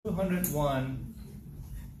201.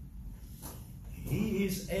 He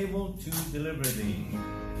is able to deliver thee.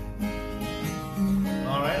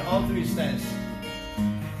 Alright, all three stands.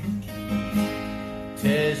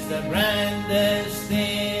 'Tis the grandest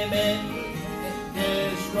theme, it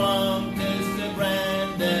is wrong, 'tis the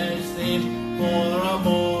grandest theme for a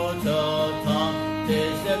mortal tongue.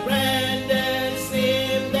 'Tis the grandest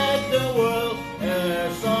theme that the world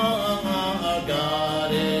ever sung. Our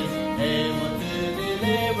God is able to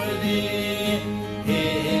deliver thee. He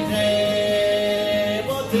is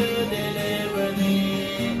able to deliver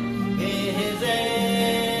thee. He is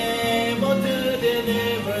able to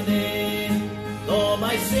deliver thee. Though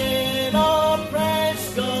my sin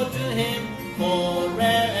oppressed, go to him for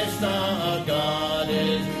rest. Our God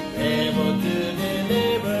is able to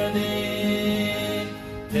deliver thee.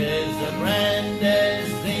 'Tis the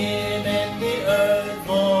grandest theme in the earth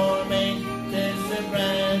forming. 'Tis the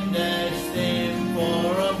grandest theme for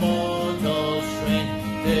a mortal strength.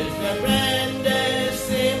 'Tis the grandest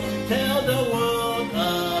theme. Tell the world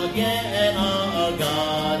again, our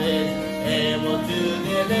God is able to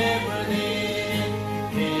deliver thee.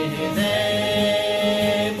 He is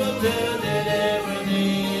able to deliver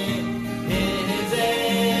thee. He is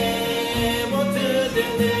able to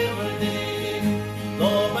deliver thee.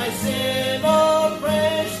 Though my sin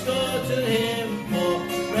oppressed, go to him for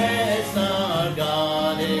rest. Our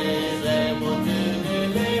God is able to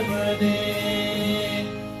deliver thee.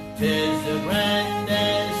 'Tis the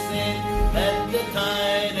grandest thing. Let the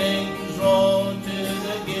tidings roll to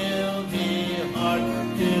the guilty heart,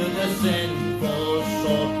 to the sinful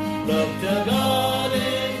soul. Look to God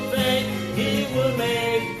in faith, he will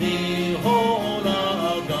make thee whole.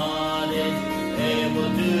 Our God is able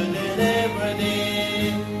to deliver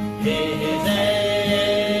thee. He is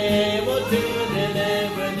able to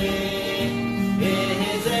deliver thee. He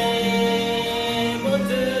is able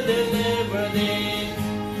to deliver thee.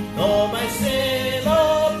 Though my sin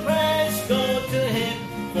oppressed, go to him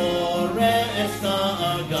for rest.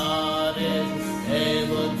 Our God is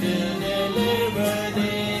able to deliver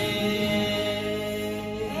thee.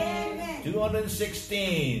 Amen.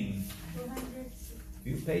 216. 216.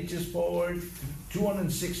 Few pages forward.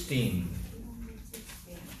 216.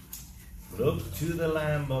 Look to the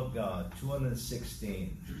Lamb of God.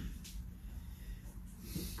 216.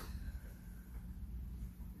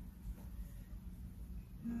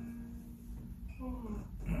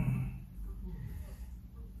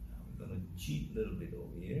 I'm going to cheat a little bit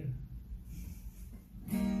over here.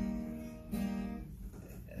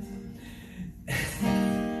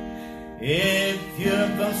 If you're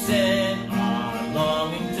from sin, are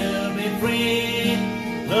longing to be free,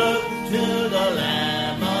 look to the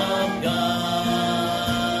Lamb of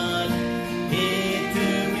God. He to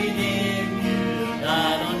redeem you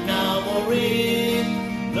died on Calvary.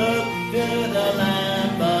 Look to the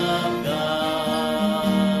Lamb of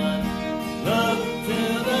God. Look to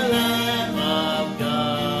the Lamb of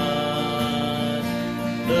God.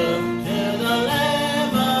 Look to the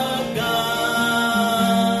Lamb of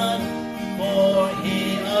God. For he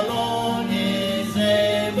alone is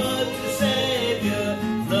able to save you.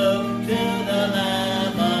 Look to the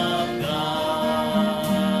Lamb of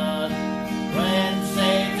God. When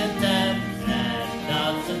Satan tempts and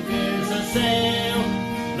doubts and fears assail,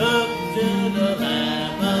 look to the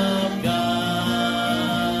Lamb of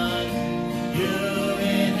God. You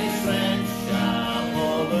in his strength shall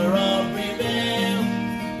over all prevail.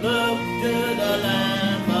 Look to the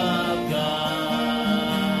Lamb of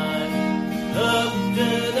God. Look to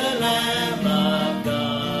the Lamb of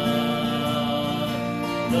God.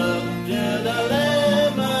 Look to the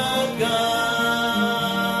Lamb of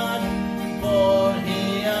God. For he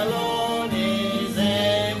alone is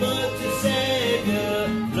able to save you.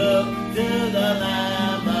 Look to the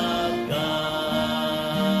Lamb of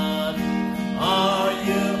God. Are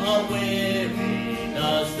you all weary?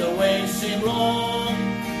 Does the way seem long?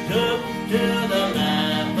 Look to the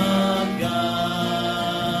Lamb of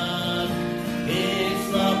God. His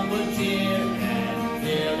love will cheer and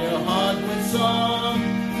fill your heart with song.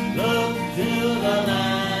 Look to the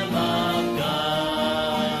Lamb of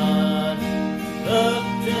God. Look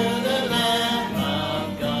to the Lamb of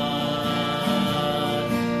God.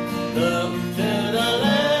 Look to the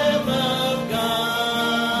Lamb of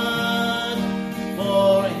God.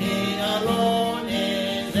 For he alone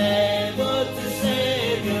is able to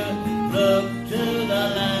save you. Look to the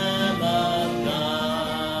Lamb of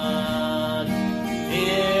God.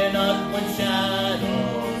 Fear not when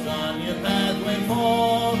shadows on your pathway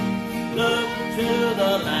fall. Look to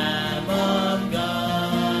the Lamb of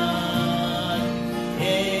God.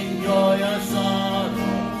 Enjoy your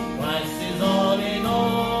sorrow. Christ is all in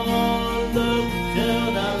all.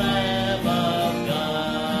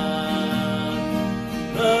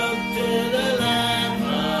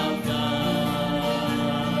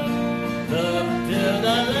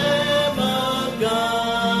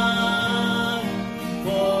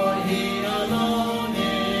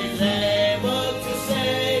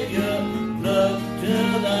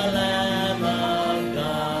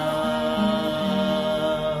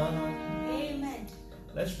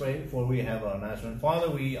 Father,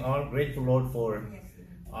 we are grateful, Lord, for Yes.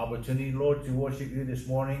 opportunity, Lord, to worship you this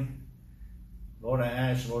morning. Lord, I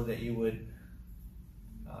ask, Lord, that you would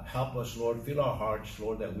help us, Lord, fill our hearts,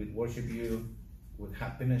 Lord, that we'd worship you with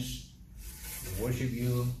happiness, we worship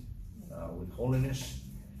you with holiness,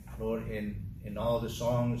 Lord, in all the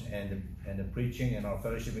songs and the preaching and our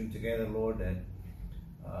fellowshipping together, Lord, that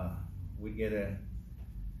we get a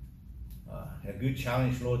good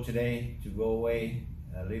challenge, Lord, today to go away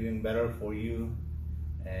living better for you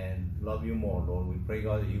and love you more, Lord. We pray,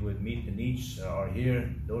 God, that you would meet the needs that are here,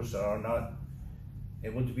 those that are not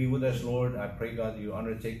able to be with us, Lord. I pray, God, that you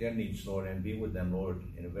undertake their needs, Lord, and be with them, Lord,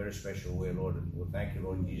 in a very special way, Lord. And we'll thank you,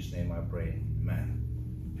 Lord, in Jesus' name I pray. Amen.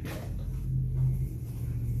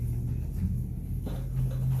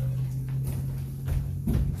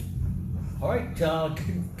 All right,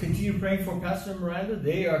 continue praying for Pastor and Miranda.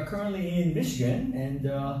 They are currently in Michigan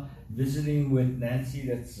and visiting with Nancy,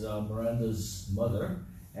 that's Miranda's mother,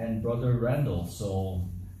 and brother Randall. So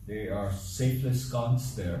they are safely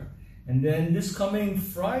ensconced there. And then this coming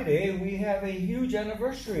Friday, we have a huge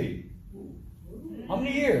anniversary. How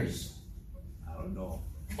many years? I don't know.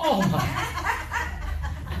 Oh my!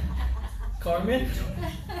 Carmen?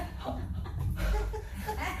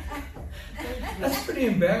 That's pretty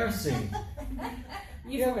embarrassing.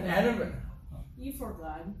 You have an anniversary. You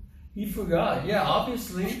forgot. He forgot. Yeah,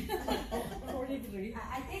 obviously. 43.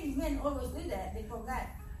 I think men always do that. They forgot.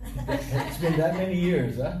 It's been that many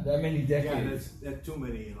years, huh? That many Yeah, decades. that's too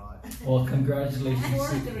many, you know. Well, congratulations.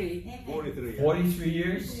 43. 43. 43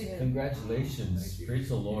 years? Yeah. Congratulations. Thank you. Praise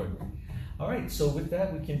the Lord. All right, so with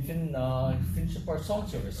that, we can finish up our song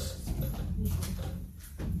service.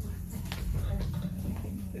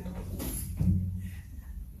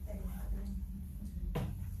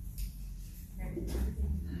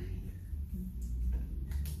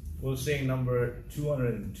 We'll sing number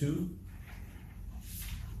 202.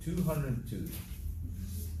 202.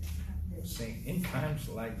 We'll sing In Times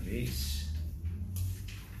Like This.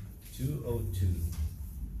 202.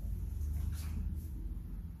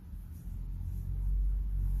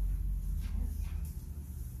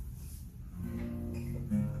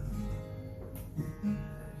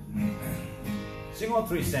 Sing all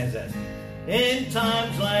three stanzas. In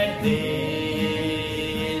times like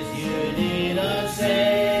this, you need a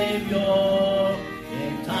Savior.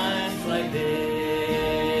 In times like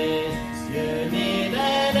this, you need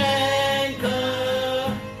an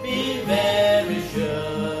anchor. Be very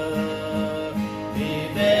sure. Be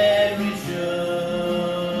very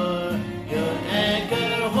sure. Your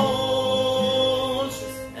anchor holds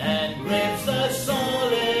and grips the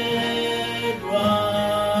solid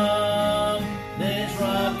rock. This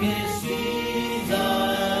rock is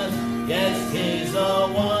Jesus. Yes, He's the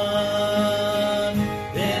one.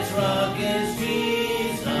 This rock is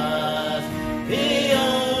Jesus, the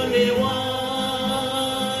only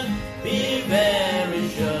one. Be very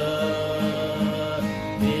sure.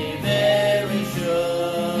 Be very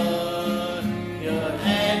sure. Your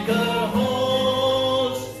anchor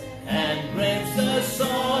holds and grips the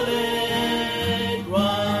solid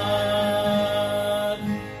rock.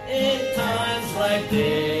 In times like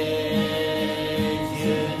this,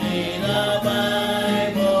 you need a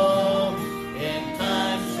Bible. In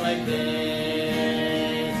times like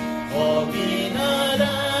this, or be not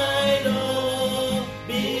idle.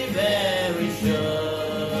 Be very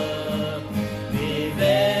sure. Be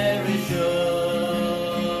very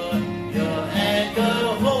sure. Your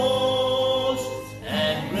anchor holds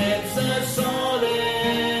and grips a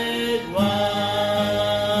solid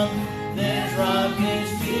rock. This rock is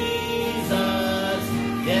Jesus.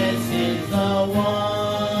 Yes, He's the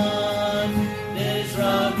one. This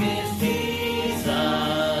rock is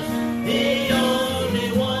Jesus, the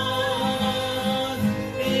only one.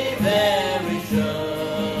 Be very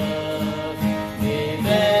sure. Be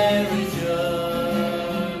very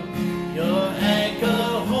sure. Your anchor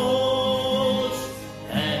holds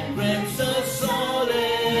and grips a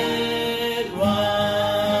solid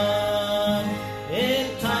rock. In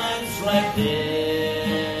times like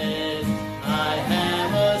this, I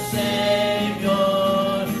have a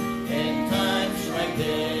Savior. In times like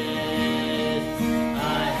this, I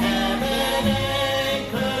have an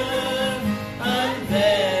anchor. I'm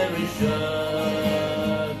very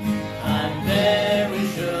sure. I'm very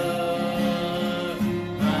sure.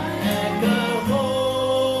 My anchor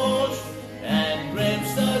holds and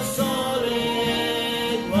grips the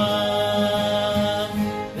solid rock.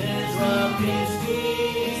 This rock is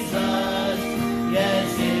Jesus.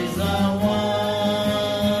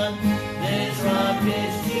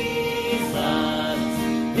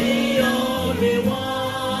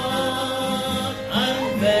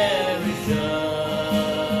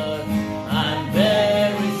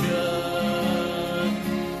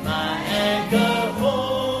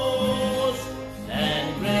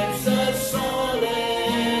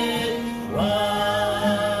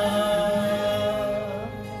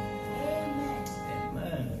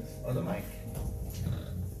 Brother Mike.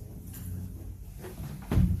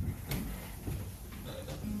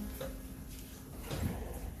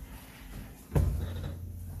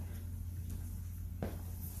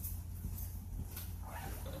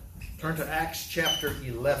 Turn to Acts chapter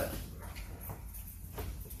 11.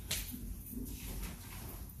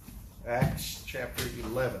 Acts chapter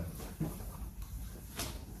 11.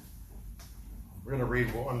 We're going to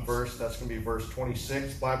read one verse. That's going to be verse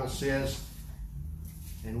 26. The Bible says,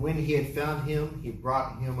 "And when he had found him, he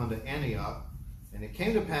brought him unto Antioch. And it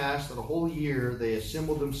came to pass that a whole year they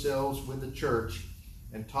assembled themselves with the church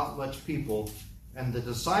and taught much people. And the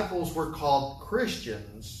disciples were called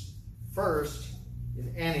Christians first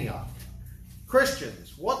in Antioch."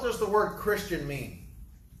 Christians. What does the word Christian mean?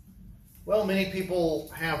 Well, many people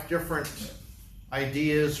have different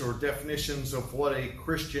ideas or definitions of what a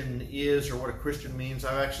Christian is or what a Christian means.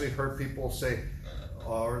 I've actually heard people say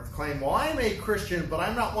or claim, well, I'm a Christian, but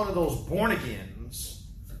I'm not one of those born-agains.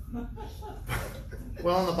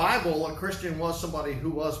 Well, in the Bible, a Christian was somebody who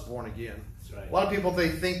was born again. That's right. A lot of people, they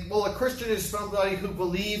think, well, a Christian is somebody who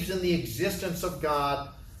believes in the existence of God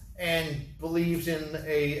and believes in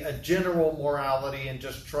a general morality and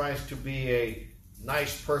just tries to be a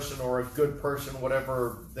nice person or a good person,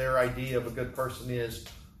 whatever their idea of a good person is.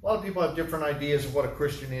 A lot of people have different ideas of what a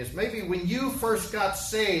Christian is. Maybe when you first got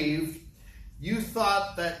saved, you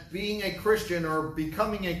thought that being a Christian or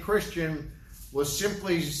becoming a Christian was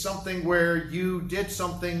simply something where you did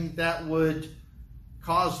something that would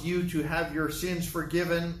cause you to have your sins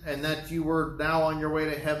forgiven and that you were now on your way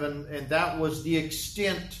to heaven, and that was the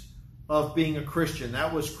extent of being a Christian.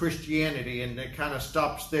 That was Christianity, and it kind of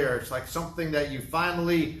stops there. It's like something that you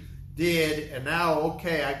finally did, and now,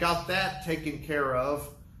 okay, I got that taken care of.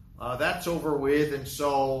 That's over with, and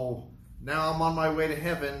so now I'm on my way to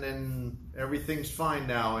heaven, and everything's fine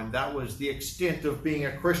now, and that was the extent of being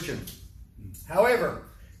a Christian. However,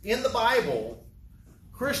 in the Bible,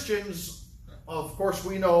 Christians, of course,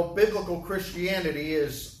 we know biblical Christianity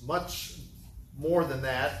is much more than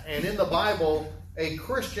that, and in the Bible, a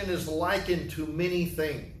Christian is likened to many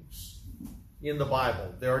things in the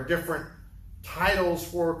Bible. There are different titles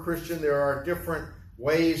for a Christian. There are different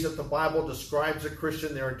ways that the Bible describes a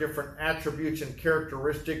Christian. There are different attributes and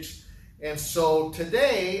characteristics. And so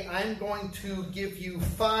today I'm going to give you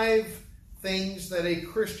 5 things that a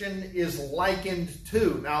Christian is likened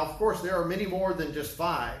to. Now, of course, there are many more than just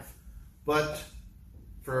 5. But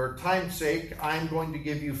for time's sake, I'm going to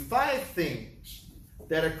give you 5 things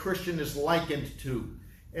that a Christian is likened to.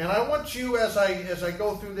 And I want you, as I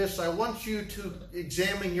go through this, I want you to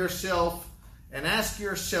examine yourself and ask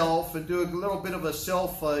yourself and do a little bit of a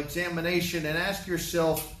self-examination and ask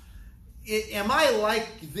yourself, am I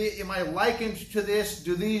likened to this?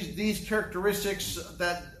 Do these characteristics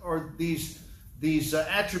that or these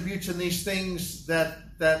attributes and these things that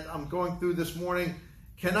I'm going through this morning,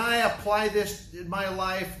 can I apply this in my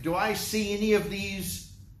life? Do I see any of these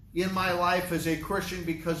in my life as a Christian?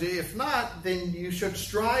 Because if not, then you should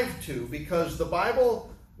strive to, because the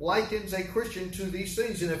Bible likens a Christian to these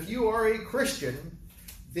things. And if you are a Christian,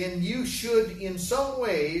 then you should in some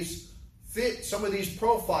ways fit some of these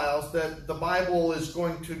profiles that the Bible is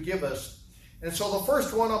going to give us. And so the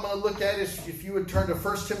first one I'm going to look at is, if you would turn to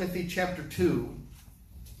 1 Timothy chapter 2.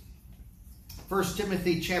 1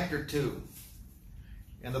 Timothy chapter 2.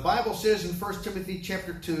 And the Bible says in 1 Timothy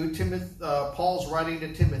chapter 2, Paul's writing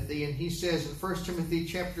to Timothy, and he says in 1 Timothy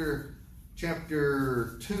chapter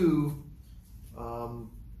 2,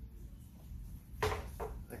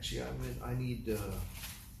 actually I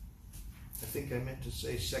think I meant to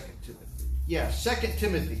say 2 Timothy. Yeah, 2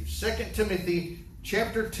 Timothy. 2 Timothy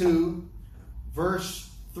chapter 2,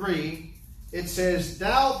 verse 3, it says,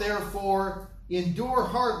 "Thou therefore endure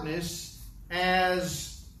hardness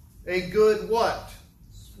as a good" what?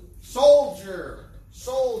 Soldier.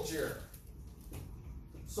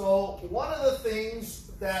 So one of the things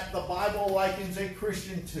that the Bible likens a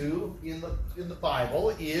Christian to in the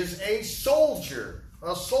Bible is a soldier.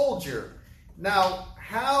 A soldier. Now,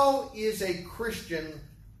 how is a Christian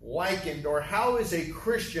likened, or how is a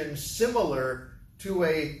Christian similar to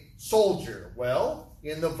a soldier? Well,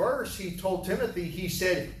 in the verse he told Timothy, he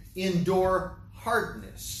said, endure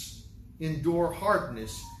hardness. Endure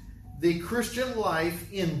hardness. The Christian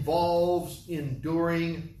life involves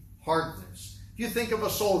enduring hardness. If you think of a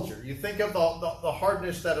soldier, you think of the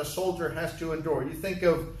hardness that a soldier has to endure. You think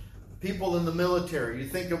of people in the military. You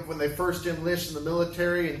think of when they first enlist in the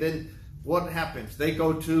military, and then what happens? They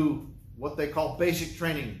go to what they call basic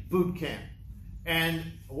training, boot camp. And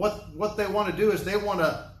what they want to do is they want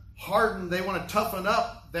to harden, they want to toughen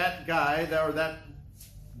up that guy or that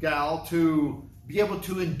gal to be able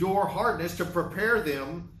to endure hardness, to prepare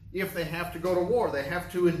them if they have to go to war. They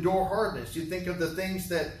have to endure hardness. You think of the things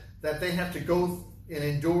that they have to go and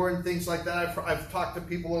endure and things like that. I've talked to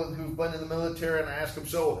people who've been in the military, and I ask them,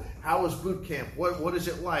 so how was boot camp? What is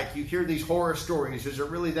it like? You hear these horror stories. Is it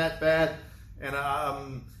really that bad? And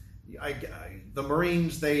the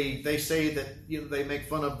Marines, they say that, they make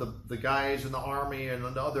fun of the guys in the Army and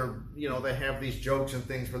the other, they have these jokes and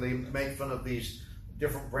things where they make fun of these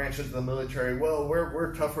different branches of the military. Well,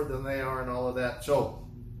 we're tougher than they are and all of that. So,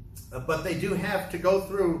 but they do have to go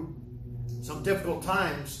through some difficult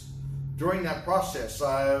times during that process.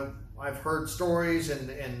 I've heard stories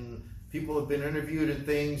and people have been interviewed and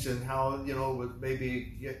things, and how,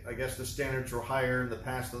 maybe, I guess the standards were higher in the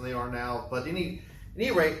past than they are now. But at any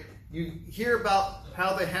rate, you hear about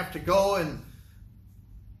how they have to go and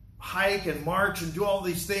hike and march and do all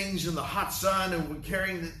these things in the hot sun and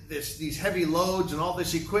carrying these heavy loads and all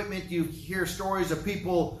this equipment. You hear stories of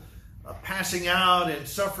people passing out and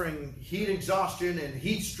suffering heat exhaustion and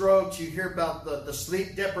heat strokes. You hear about the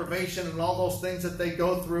sleep deprivation and all those things that they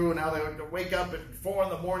go through, and how they have to wake up at 4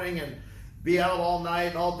 a.m. and be out all night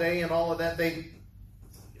and all day and all of that. They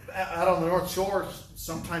out on the North Shore,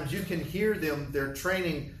 sometimes you can hear them. They're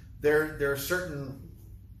training. There are certain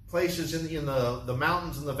places in the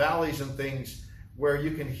mountains and the valleys and things where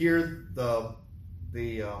you can hear the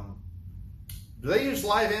do they use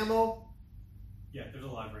live ammo? Yeah, there's a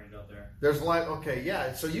live range out there. There's live, okay,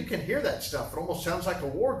 yeah. So you can hear that stuff. It almost sounds like a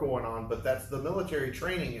war going on, but that's the military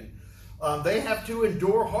training. And they have to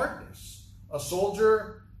endure hardness. A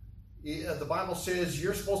soldier, the Bible says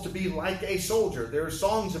you're supposed to be like a soldier. There are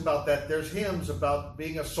songs about that. There's hymns about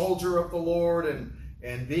being a soldier of the Lord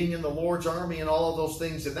and being in the Lord's army and all of those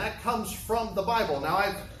things. And that comes from the Bible.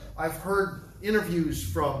 Now, I've heard interviews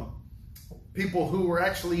from people who were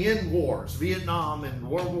actually in wars, Vietnam and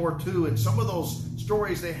World War II, and some of those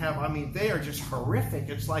stories they have, they are just horrific.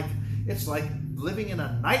 It's like living in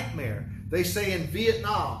a nightmare. They say in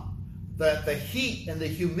Vietnam that the heat and the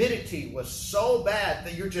humidity was so bad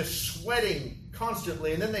that you're just sweating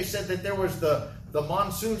constantly. And then they said that there was the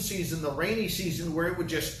monsoon season, the rainy season, where it would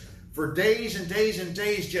just, for days and days and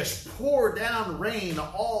days, just pour down rain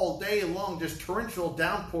all day long, just torrential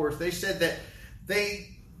downpours. They said that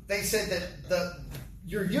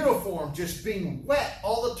your uniform just being wet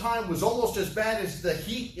all the time was almost as bad as the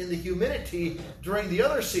heat and the humidity during the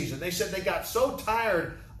other season. They said they got so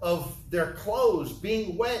tired of their clothes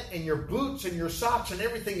being wet, and your boots and your socks and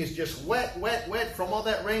everything is just wet from all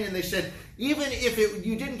that rain. And they said even if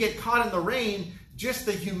you didn't get caught in the rain, just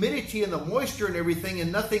the humidity and the moisture and everything,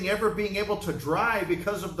 and nothing ever being able to dry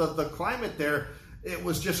because of the climate there, it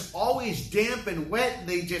was just always damp and wet, and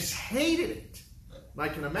they just hated it. I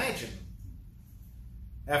can imagine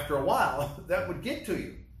after a while that would get to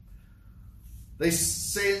you. They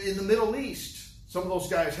say in the Middle East, some of those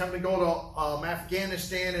guys having to go to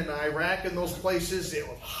Afghanistan and Iraq and those places, it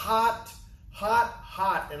was hot.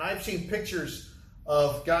 And I've seen pictures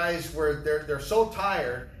of guys where they're so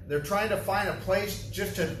tired, they're trying to find a place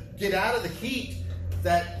just to get out of the heat,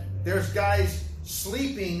 that there's guys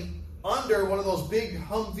sleeping under one of those big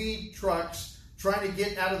Humvee trucks trying to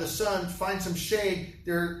get out of the sun, find some shade.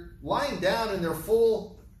 They're lying down in their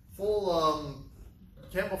full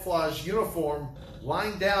camouflage uniform,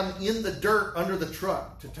 lying down in the dirt under the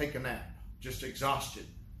truck to take a nap, just exhausted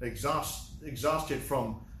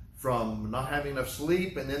from not having enough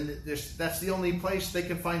sleep. And then that's the only place they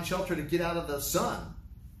can find shelter to get out of the sun,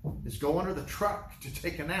 is go under the truck to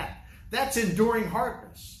take a nap. That's enduring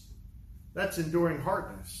hardness.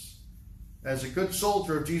 As a good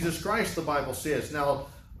soldier of Jesus Christ, the Bible says. Now,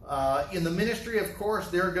 in the ministry, of course,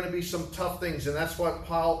 there are going to be some tough things, and that's what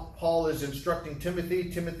Paul is instructing Timothy.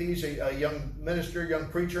 Timothy's a young minister, young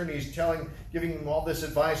preacher, and he's giving him all this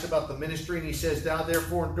advice about the ministry, and he says, "Now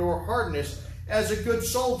therefore endure hardness as a good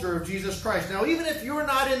soldier of Jesus Christ." Now, even if you're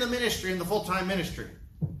not in the ministry, in the full-time ministry,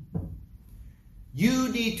 you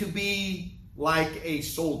need to be like a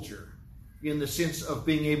soldier in the sense of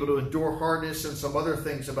being able to endure hardness and some other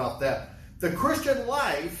things about that. The Christian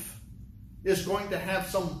life is going to have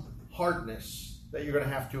some hardness that you're going to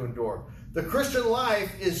have to endure. The Christian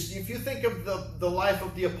life is, if you think of the life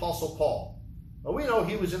of the Apostle Paul, well, we know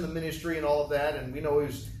he was in the ministry and all of that, and we know he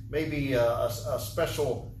was maybe a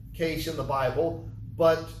special case in the Bible,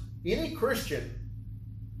 but any Christian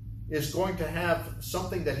is going to have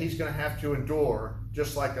something that he's going to have to endure,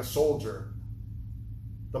 just like a soldier.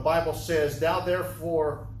 The Bible says, "Thou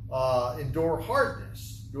therefore endure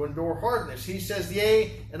hardness." To endure hardness. He says,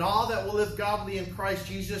 "Yea, and all that will live godly in Christ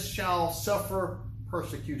Jesus shall suffer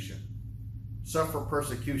persecution." Suffer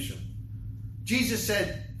persecution. Jesus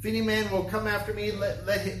said, If any man will come after me,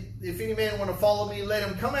 if any man want to follow me, let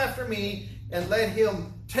him come after me, and let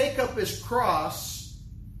him take up his cross,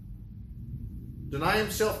 deny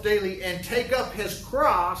himself daily, and take up his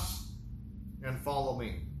cross, and follow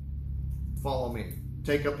me. Follow me.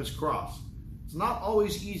 Take up his cross. It's not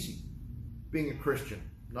always easy being a Christian.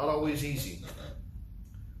 Not always easy.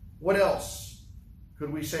 What else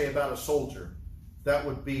could we say about a soldier that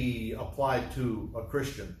would be applied to a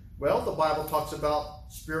Christian? Well, the Bible talks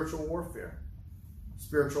about spiritual warfare.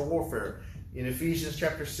 Spiritual warfare. In Ephesians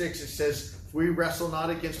chapter 6, it says, we wrestle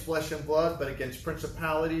not against flesh and blood, but against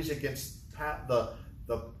principalities, against the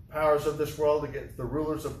powers of this world, against the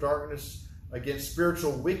rulers of darkness, against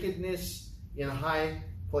spiritual wickedness in high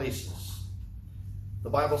places. The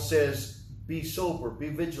Bible says, be sober, be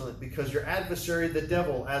vigilant, because your adversary, the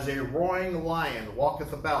devil, as a roaring lion,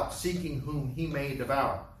 walketh about, seeking whom he may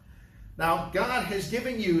devour. Now, God has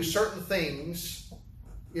given you certain things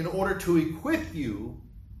in order to equip you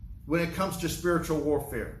when it comes to spiritual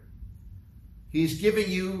warfare. He's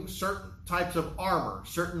giving you certain types of armor,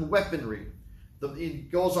 certain weaponry.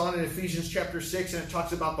 It goes on in Ephesians chapter 6, and it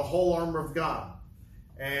talks about the whole armor of God.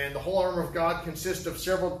 And the whole armor of God consists of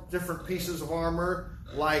several different pieces of armor,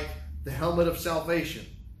 like the helmet of salvation,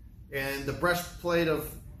 and the breastplate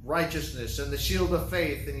of righteousness, and the shield of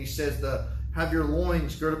faith. And he says, have your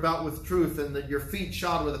loins girt about with truth, and your feet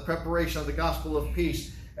shod with the preparation of the gospel of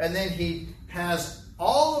peace. And then he has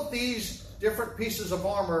all of these different pieces of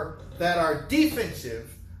armor that are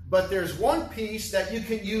defensive, but there's one piece that you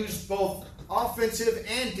can use both offensive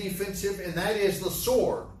and defensive, and that is the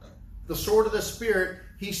sword of the Spirit.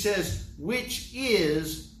 He says, which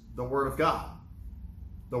is the Word of God.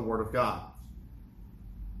 The Word of God.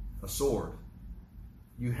 A sword.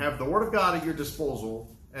 You have the Word of God at your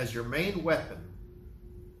disposal as your main weapon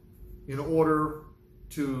in order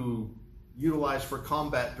to utilize for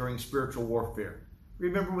combat during spiritual warfare.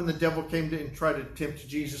 Remember when the devil came to and tried to tempt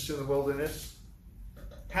Jesus in the wilderness?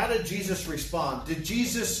 How did Jesus respond? Did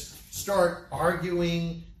Jesus start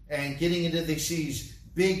arguing and getting into these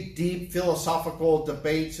big, deep philosophical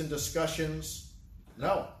debates and discussions?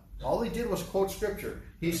 No. All he did was quote Scripture.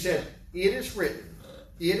 He said, it is written,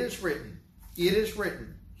 it is written, it is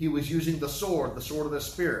written. He was using the sword of the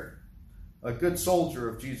Spirit. A good soldier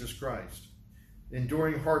of Jesus Christ.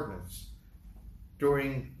 Enduring hardness.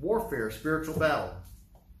 During warfare, spiritual battle.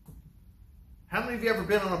 How many of you ever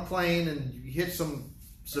been on a plane and you hit some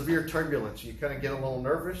severe turbulence? You kind of get a little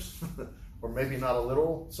nervous? Or maybe not a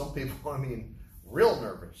little. Some people, real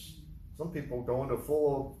nervous. Some people go into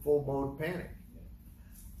full mode panic.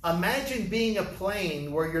 Imagine being a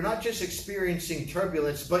plane where you're not just experiencing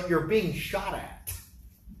turbulence, but you're being shot at.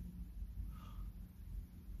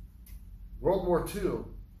 World War II.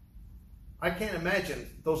 I can't imagine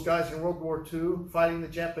those guys in World War II fighting the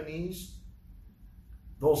Japanese.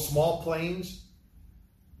 Those small planes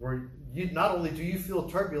where not only do you feel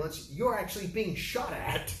turbulence, you're actually being shot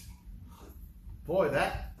at. Boy,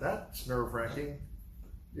 that's nerve-wracking,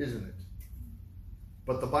 isn't it?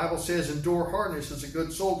 But the Bible says, endure hardness as a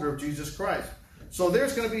good soldier of Jesus Christ. So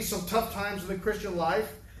there's going to be some tough times in the Christian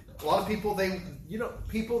life. A lot of people,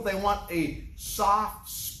 they want a soft,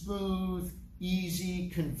 smooth, easy,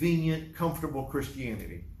 convenient, comfortable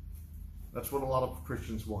Christianity. That's what a lot of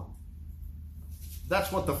Christians want.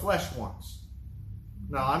 That's what the flesh wants.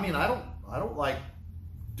 Now, I don't like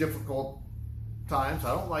difficult times.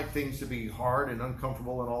 I don't like things to be hard and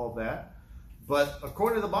uncomfortable and all of that. But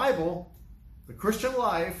according to the Bible, the Christian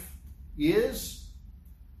life is,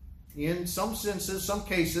 in some senses, some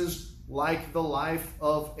cases, like the life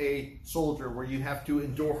of a soldier where you have to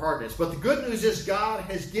endure hardness. But the good news is God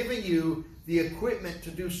has given you the equipment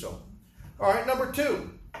to do so. All right, number 2.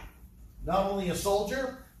 Not only a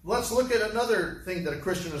soldier, let's look at another thing that a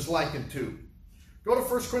Christian is likened to. Go to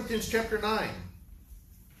 1 Corinthians chapter 9.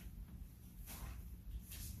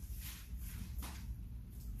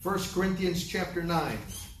 1 Corinthians chapter 9.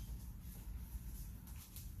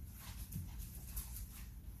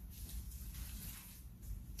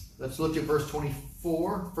 Let's look at verse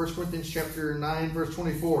 24. 1 Corinthians chapter 9, verse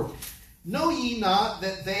 24. Know ye not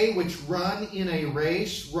that they which run in a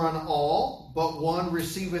race run all, but one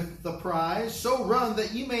receiveth the prize? So run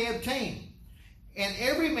that ye may obtain. And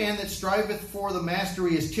every man that striveth for the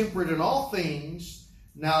mastery is temperate in all things.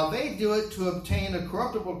 Now they do it to obtain a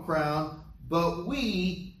corruptible crown, but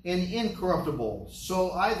we an incorruptible.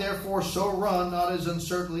 So I therefore so run, not as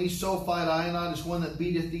uncertainly, so fight I, not as one that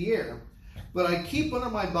beateth the air. But I keep under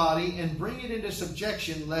my body and bring it into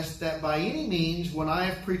subjection, lest that by any means, when I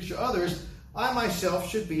have preached to others, I myself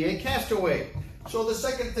should be a castaway. So the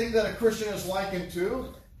second thing that a Christian is likened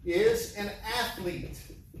to is an athlete.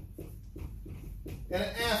 an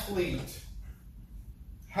athlete.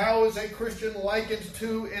 How is a Christian likened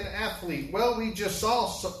to an athlete? Well, we just saw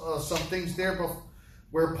some things there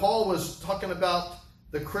where Paul was talking about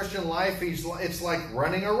the Christian life. It's like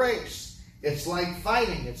running a race. It's like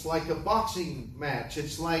fighting. It's like a boxing match.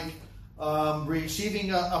 It's like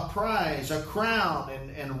receiving a prize, a crown,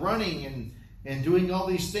 and running and doing all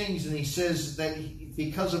these things. And he says that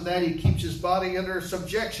because of that, he keeps his body under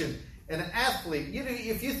subjection. An athlete,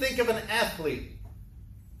 if you think of an athlete,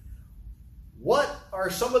 what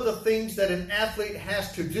are some of the things that an athlete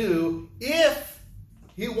has to do if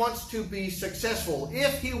he wants to be successful,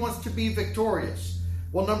 if he wants to be victorious?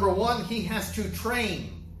 Well, number one, he has to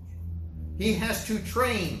train. He has to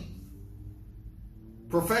train.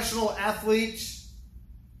 Professional athletes,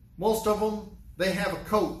 most of them, they have a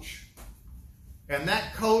coach. And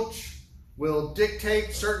that coach will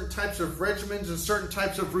dictate certain types of regimens and certain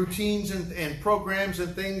types of routines and programs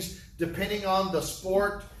and things depending on the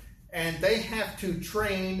sport. And they have to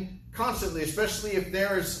train constantly, especially if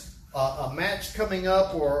there is a match coming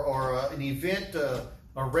up or an event, a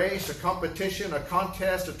race, a competition, a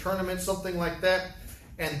contest, a tournament, something like that.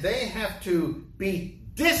 And they have to be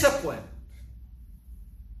disciplined.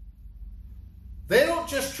 They don't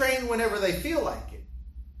just train whenever they feel like it.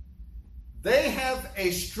 They have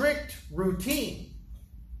a strict routine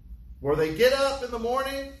where they get up in the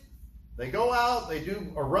morning, they go out, they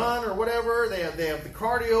do a run or whatever, they have the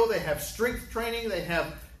cardio, they have strength training, they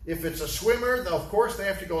have, if it's a swimmer, of course they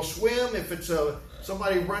have to go swim. If it's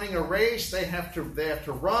somebody running a race, they have to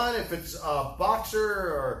run. If it's a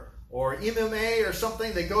boxer or MMA or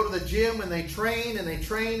something, they go to the gym and they train and they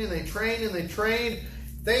train and they train and they train.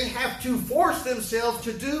 They have to force themselves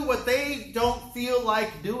to do what they don't feel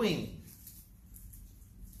like doing.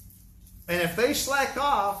 And if they slack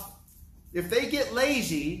off, if they get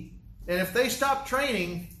lazy, and if they stop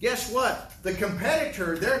training, guess what? The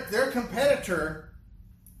competitor, their competitor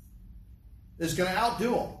is going to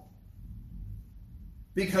outdo them.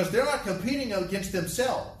 Because they're not competing against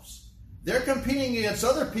themselves. They're competing against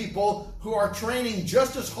other people who are training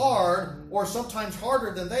just as hard or sometimes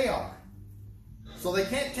harder than they are. So they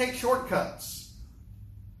can't take shortcuts.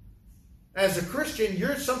 As a Christian,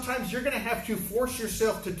 sometimes you're going to have to force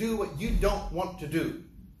yourself to do what you don't want to do.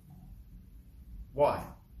 Why?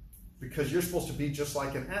 Because you're supposed to be just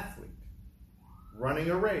like an athlete. Running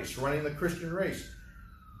a race, running the Christian race.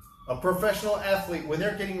 A professional athlete, when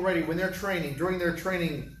they're getting ready, when they're training, during their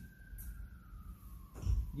training,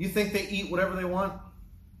 you think they eat whatever they want?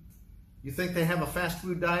 You think they have a fast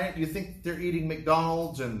food diet? You think they're eating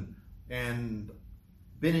McDonald's and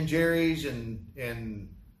Ben and Jerry's and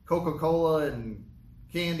Coca-Cola and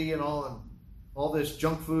candy and all this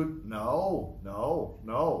junk food? No.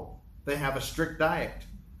 They have a strict diet.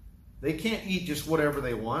 They can't eat just whatever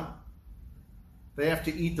they want. They have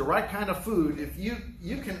to eat the right kind of food. If you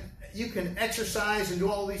can exercise and do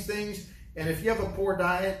all these things, and if you have a poor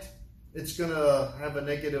diet, it's going to have a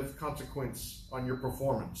negative consequence on your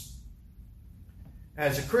performance.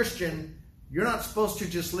 As a Christian, you're not supposed to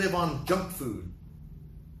just live on junk food,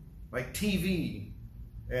 like TV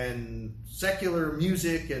and secular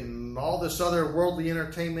music and all this other worldly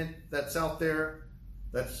entertainment that's out there.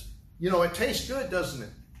 That's, it tastes good, doesn't it?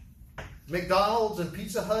 McDonald's and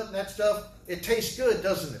Pizza Hut and that stuff, it tastes good,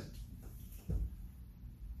 doesn't it?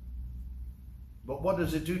 But what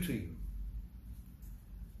does it do to you?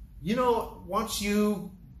 Once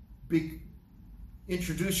you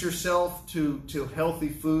introduce yourself to healthy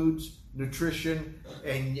foods, nutrition,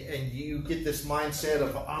 and you get this mindset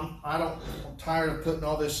of I'm tired of putting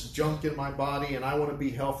all this junk in my body, and I want to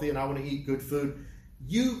be healthy and I want to eat good food,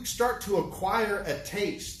 you start to acquire a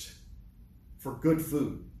taste for good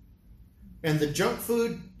food. And the junk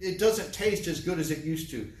food, it doesn't taste as good as it used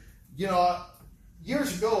to.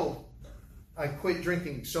 Years ago, I quit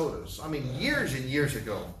drinking sodas. I mean, years and years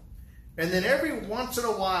ago. And then every once in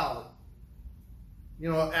a while,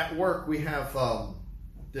 at work we have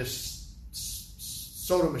this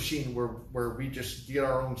soda machine where we just get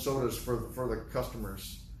our own sodas for the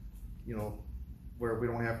customers, where we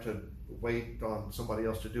don't have to wait on somebody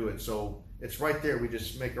else to do it. So it's right there. We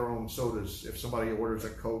just make our own sodas if somebody orders a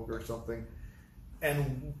Coke or something.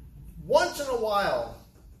 And once in a while,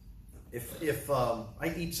 if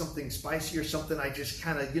I eat something spicy or something, I just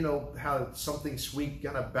kind of, how something sweet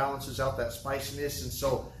kind of balances out that spiciness. And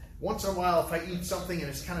so once in a while, if I eat something and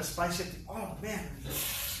it's kind of spicy, I think, oh man,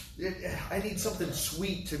 I need something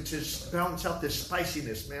sweet to balance out this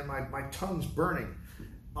spiciness, man. My tongue's burning.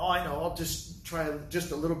 Oh, I know. I'll just try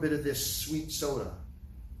just a little bit of this sweet soda.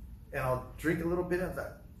 And I'll drink a little bit of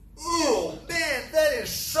that. Oh, man, that is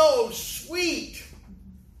so sweet.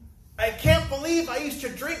 I can't believe I used to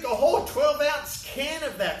drink a whole 12-ounce can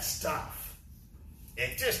of that stuff.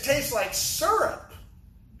 It just tastes like syrup.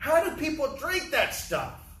 How do people drink that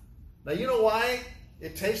stuff? Now, you know why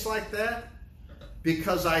it tastes like that?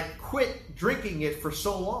 Because I quit drinking it for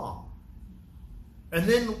so long. And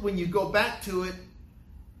then when you go back to it,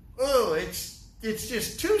 oh, it's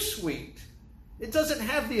just too sweet. It doesn't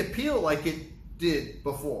have the appeal like it did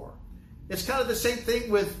before. It's kind of the same thing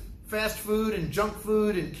with fast food and junk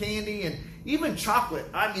food and candy and even chocolate.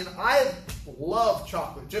 I mean, I love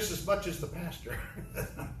chocolate just as much as the pastor.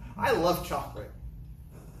 I love chocolate.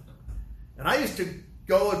 And I used to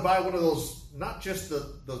go and buy one of those, not just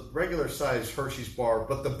the regular size Hershey's bar,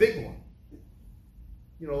 but the big one.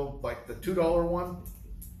 You know, like the $2 one,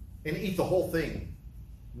 and eat the whole thing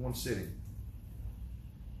in one sitting.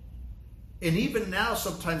 And even now,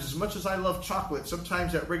 sometimes, as much as I love chocolate,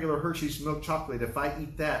 sometimes that regular Hershey's milk chocolate, if I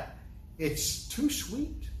eat that, it's too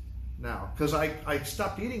sweet now because I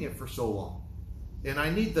stopped eating it for so long. And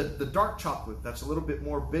I need the dark chocolate that's a little bit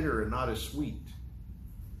more bitter and not as sweet.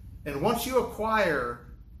 And once you acquire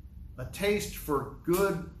a taste for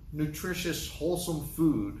good, nutritious, wholesome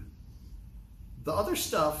food, the other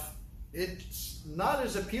stuff, it's not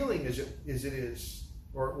as appealing as it is,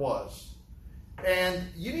 or it was. And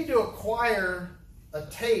you need to acquire a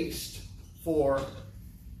taste for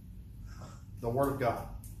the Word of God.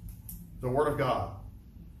 The Word of God.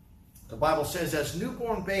 The Bible says, as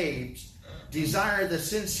newborn babes, desire the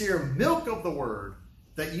sincere milk of the Word,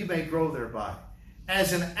 that you may grow thereby.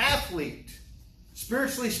 As an athlete,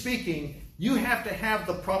 spiritually speaking, you have to have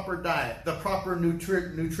the proper diet, the proper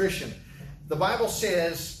nutrition. The Bible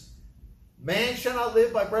says, man shall not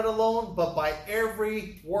live by bread alone, but by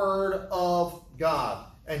every word of God.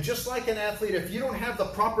 And just like an athlete, if you don't have the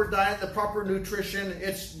proper diet, the proper nutrition,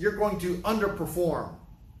 you're going to underperform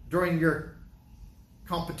during your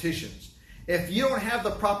competitions. If you don't have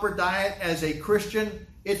the proper diet as a Christian,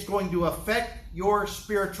 it's going to affect your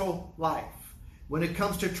spiritual life. When it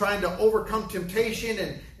comes to trying to overcome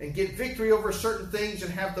temptation and get victory over certain things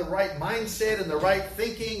and have the right mindset and the right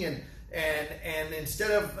thinking and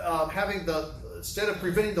instead of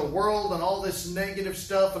preventing the world and all this negative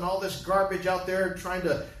stuff and all this garbage out there trying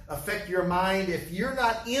to affect your mind, if you're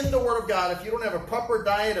not in the Word of God, if you don't have a proper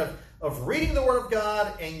diet of reading the Word of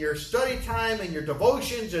God and your study time and your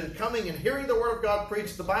devotions and coming and hearing the Word of God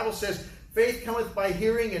preached, the Bible says, faith cometh by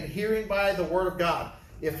hearing and hearing by the Word of God.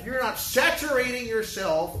 If you're not saturating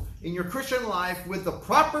yourself in your Christian life with the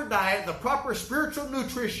proper diet, the proper spiritual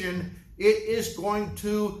nutrition, it is going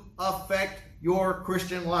to affect your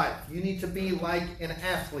Christian life. You need to be like an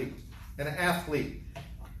athlete. An athlete.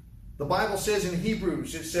 The Bible says in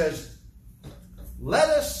Hebrews, it says, let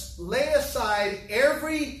us lay aside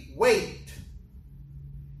every weight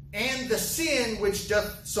and the sin which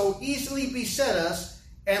doth so easily beset us,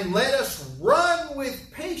 and let us run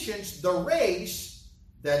with patience the race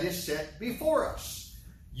that is set before us.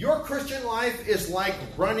 Your Christian life is like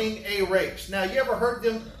running a race. Now, you ever heard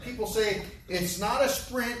people say, it's not a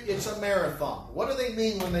sprint, it's a marathon. What do they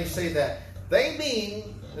mean when they say that? They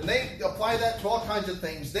mean, and they apply that to all kinds of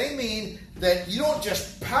things, they mean that you don't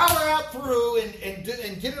just power out through and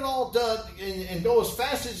get it all done and go as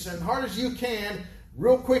fast and hard as you can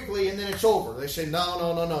real quickly and then it's over. They say,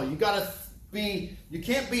 no. You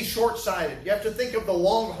can't be short-sighted. You have to think of the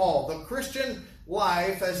long haul. The Christian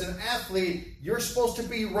life as an athlete, you're supposed to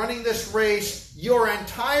be running this race your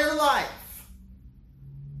entire life.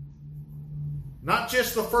 Not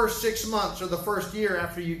just the first 6 months or the first year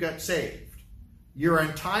after you got saved. Your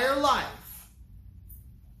entire life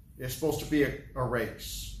is supposed to be a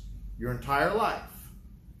race. Your entire life.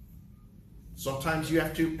 Sometimes you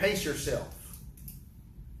have to pace yourself.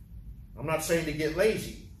 I'm not saying to get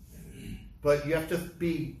lazy, but you have to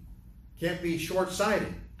can't be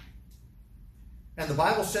short-sighted. And the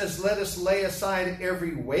Bible says, let us lay aside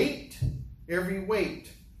every weight,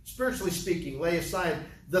 spiritually speaking, lay aside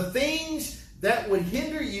the things that would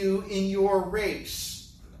hinder you in your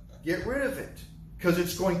race. Get rid of it, because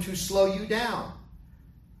it's going to slow you down.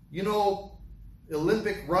 You know,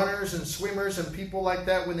 Olympic runners and swimmers and people like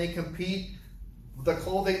that, when they compete, the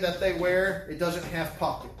clothing that they wear, it doesn't have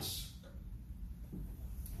pockets.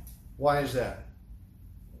 Why is that?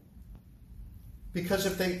 Because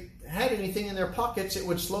if they had anything in their pockets, it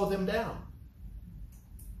would slow them down.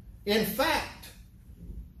 In fact,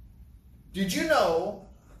 did you know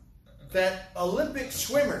that Olympic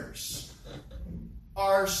swimmers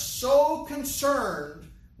are so concerned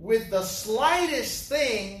with the slightest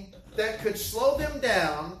thing that could slow them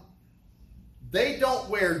down, they don't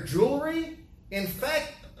wear jewelry? In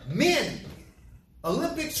fact, men,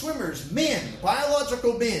 Olympic swimmers, men,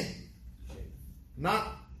 biological men,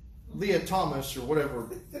 not Leah Thomas or whatever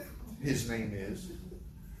his name is.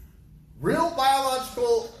 Real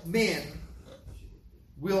biological men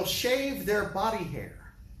will shave their body hair.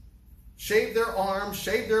 Shave their arms,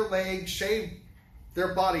 shave their legs, shave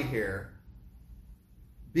their body hair.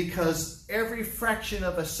 Because every fraction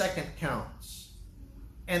of a second counts.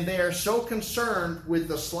 And they are so concerned with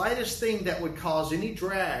the slightest thing that would cause any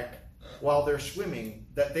drag while they're swimming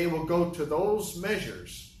that they will go to those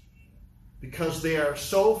measures because they are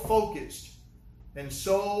so focused and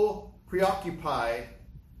so preoccupied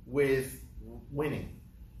with winning.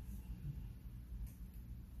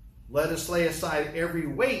 Let us lay aside every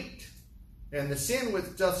weight and the sin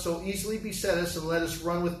which doth so easily beset us, and let us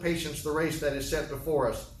run with patience the race that is set before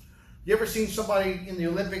us. You ever seen somebody in the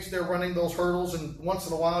Olympics, they're running those hurdles, and once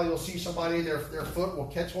in a while you'll see somebody, their foot will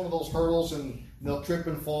catch one of those hurdles and they'll trip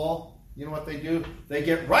and fall. You know what they do? They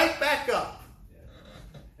get right back up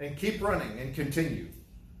and keep running and continue.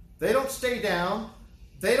 They don't stay down.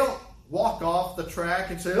 They don't walk off the track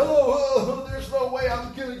and say, oh, there's no way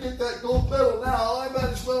I'm going to get that gold medal now. I might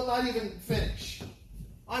as well not even finish.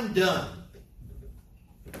 I'm done.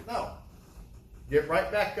 No. Get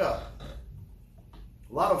right back up.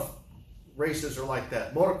 A lot of races are like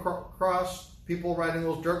that. Motocross, people riding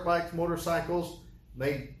those dirt bikes, motorcycles,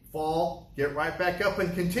 they fall, get right back up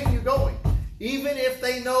and continue going. Even if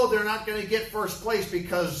they know they're not going to get first place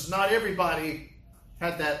because not everybody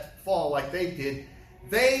had that fall like they did,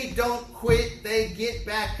 they don't quit, they get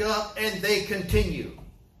back up and they continue.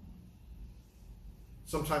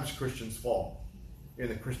 Sometimes Christians fall in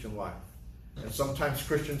the Christian life. And sometimes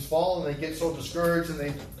Christians fall and they get so discouraged and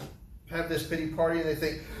they have this pity party and they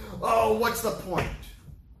think, oh, what's the point?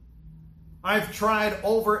 I've tried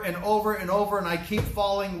over and over and over and I keep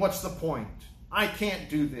falling. What's the point? I can't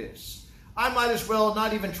do this. I might as well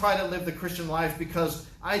not even try to live the Christian life because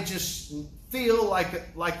I just feel like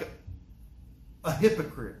a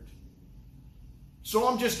hypocrite. So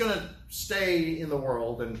I'm just going to stay in the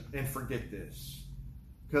world and forget this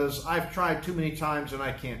because I've tried too many times and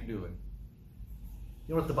I can't do it.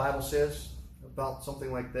 You know what the Bible says about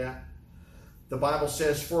something like that? The Bible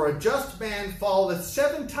says, for a just man falleth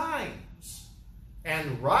 7 times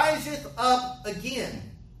and riseth up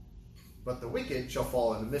again, but the wicked shall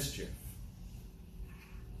fall into mischief.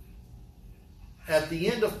 At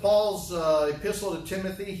the end of Paul's epistle to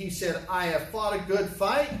Timothy, he said, I have fought a good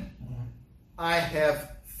fight. I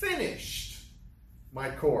have finished my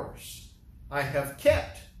course. I have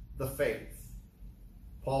kept the faith.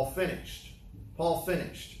 Paul finished. Paul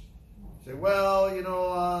finished. Say, well, you know,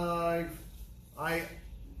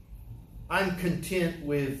 I'm content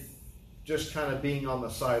with just kind of being on the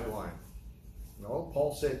sideline. No,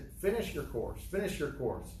 Paul said, finish your course. Finish your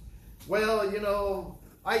course. Well, you know,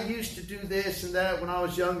 I used to do this and that when I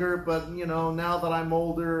was younger, but, you know, now that I'm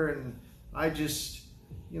older and I just,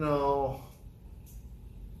 you know,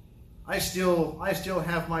 I still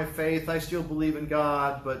have my faith. I still believe in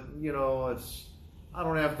God, but, you know, I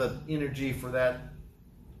don't have the energy for that.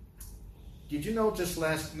 Did you know just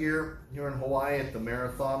last year here in Hawaii at the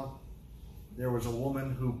marathon, there was a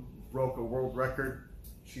woman who broke a world record.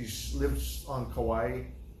 She lives on Kauai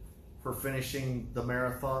for finishing the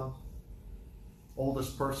marathon.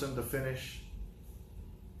 Oldest person to finish.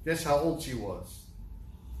 Guess how old she was?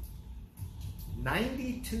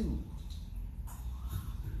 92.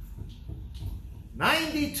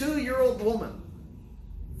 92-year-old woman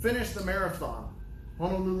finished the marathon,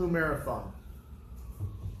 Honolulu Marathon.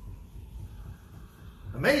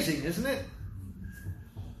 Amazing, isn't it?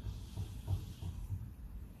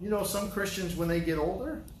 You know, some Christians, when they get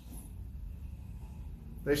older,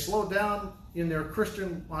 they slow down in their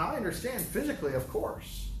Christian. Well, I understand physically, of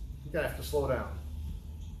course, you gotta have to slow down.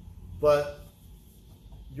 But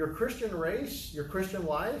your Christian race, your Christian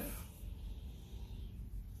life,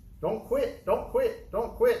 don't quit, don't quit,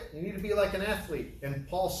 don't quit. You need to be like an athlete. And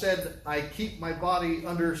Paul said, I keep my body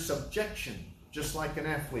under subjection, just like an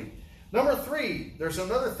athlete. Number 3, there's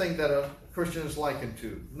another thing that a Christian is likened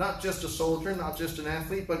to. Not just a soldier, not just an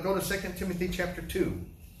athlete, but go to 2 Timothy chapter 2.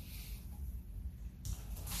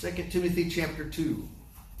 2 Timothy chapter 2.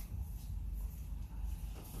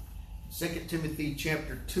 2 Timothy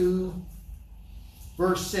chapter 2,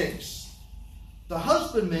 verse 6. The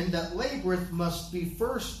husbandman that laboreth must be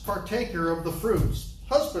first partaker of the fruits.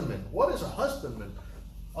 Husbandman. What is a husbandman?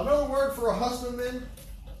 Another word for a husbandman,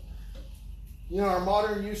 in our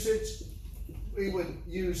modern usage, we would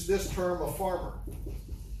use this term, a farmer.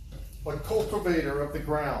 A cultivator of the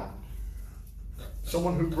ground.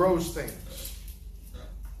 Someone who grows things.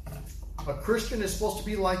 A Christian is supposed to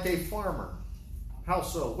be like a farmer. How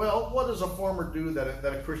so? Well, what does a farmer do that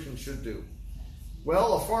a Christian should do?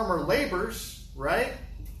 Well, a farmer labors, right?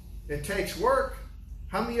 It takes work.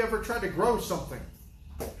 How many of you ever tried to grow something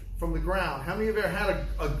from the ground? How many of you ever had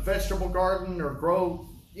a vegetable garden or grow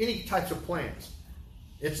any types of plants?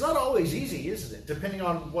 It's not always easy, isn't it? Depending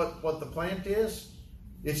on what the plant is.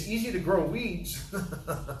 It's easy to grow weeds.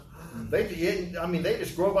 They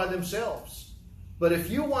just grow by themselves. But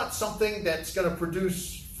if you want something that's going to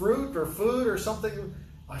produce fruit or food or something,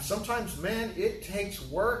 sometimes, man, it takes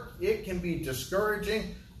work. It can be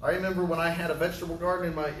discouraging. I remember when I had a vegetable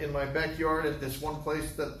garden in my backyard at this one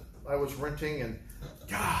place that I was renting, and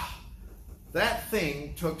God, that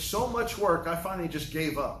thing took so much work, I finally just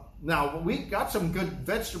gave up. Now, we got some good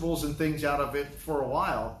vegetables and things out of it for a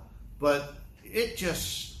while, but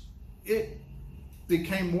it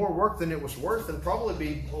became more work than it was worth, and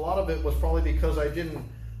a lot of it was probably because I didn't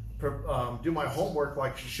do my homework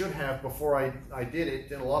like I should have before I did it,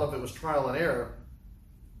 and a lot of it was trial and error.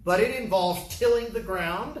 But it involves tilling the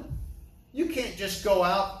ground. You can't just go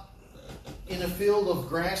out in a field of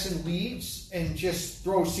grass and weeds and just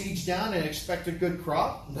throw seeds down and expect a good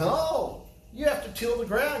crop. No, you have to till the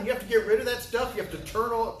ground. You have to get rid of that stuff. You have to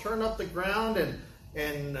turn up the ground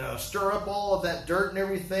and stir up all of that dirt and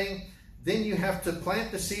everything. Then you have to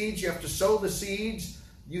plant the seeds. You have to sow the seeds.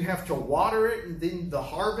 You have to water it, and then the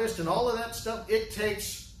harvest and all of that stuff. It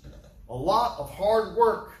takes a lot of hard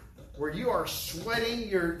work where you are sweating.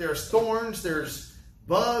 There's thorns, there's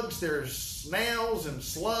bugs, there's snails and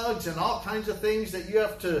slugs and all kinds of things that you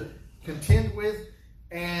have to contend with.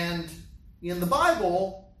 And in the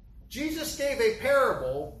Bible, Jesus gave a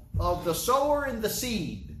parable of the sower and the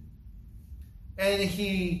seed. And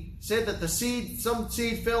he said that some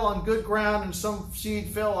seed fell on good ground, and some seed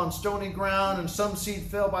fell on stony ground, and some seed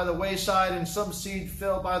fell by the wayside, and some seed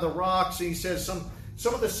fell by the rocks. And he says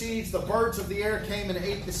some of the seeds, the birds of the air came and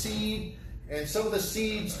ate the seed, and some of the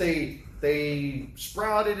seeds they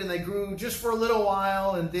sprouted and they grew just for a little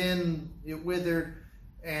while, and then it withered,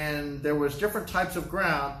 and there was different types of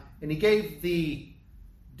ground. And he gave the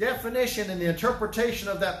definition and the interpretation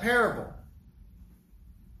of that parable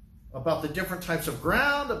about the different types of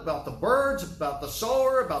ground, about the birds, about the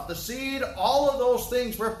sower, about the seed. All of those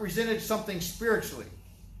things represented something spiritually.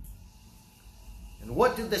 And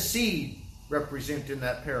what did the seed represent in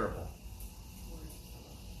that parable?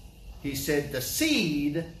 He said the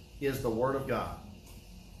seed is the Word of God.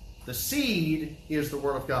 The seed is the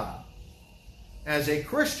Word of God. As a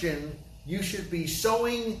Christian, you should be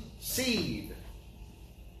sowing seed,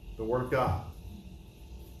 the Word of God,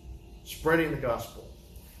 spreading the gospel.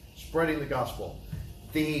 Spreading the gospel.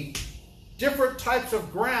 The different types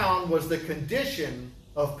of ground was the condition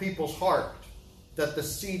of people's heart that the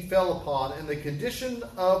seed fell upon, and the condition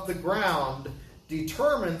of the ground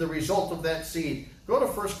determined the result of that seed. Go to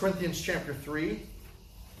 1 Corinthians chapter 3.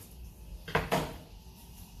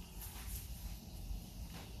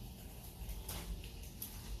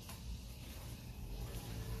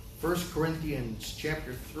 1 Corinthians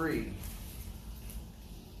chapter 3.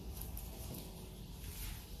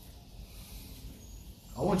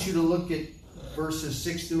 I want you to look at verses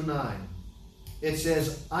 6 through 9. It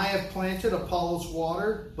says, I have planted, Apollos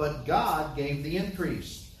watered, but God gave the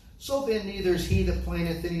increase. So then neither is he that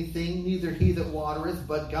planteth anything, neither he that watereth,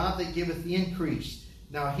 but God that giveth the increase.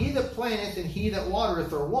 Now he that planteth and he that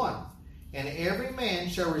watereth are one, and every man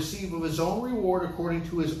shall receive of his own reward according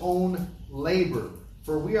to his own labor.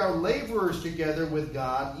 For we are laborers together with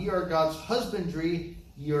God. Ye are God's husbandry,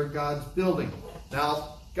 ye are God's building.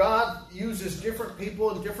 Now, God uses different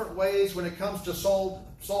people in different ways when it comes to soul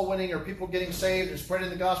winning or people getting saved and spreading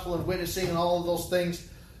the gospel and witnessing and all of those things.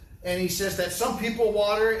 And he says that some people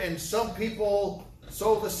water and some people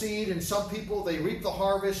sow the seed and some people, they reap the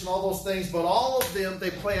harvest and all those things. But all of them,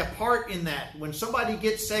 they play a part in that. When somebody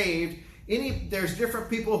gets saved, there's different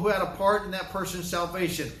people who had a part in that person's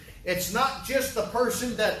salvation. It's not just the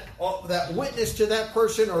person that witnessed to that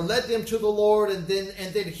person or led them to the Lord, and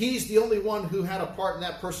then he's the only one who had a part in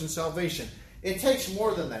that person's salvation. It takes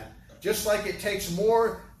more than that. Just like it takes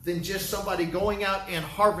more than just somebody going out and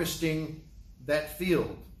harvesting that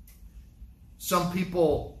field. Some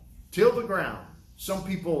people till the ground. Some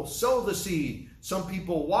people sow the seed. Some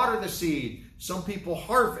people water the seed. Some people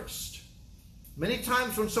harvest. Many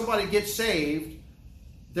times when somebody gets saved,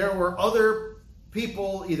 there were other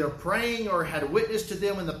people either praying or had witnessed to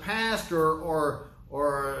them in the past, or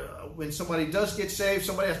when somebody does get saved,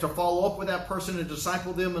 somebody has to follow up with that person and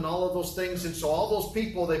disciple them and all of those things. And so all those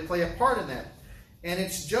people, they play a part in that. And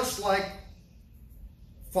it's just like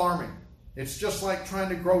farming. It's just like trying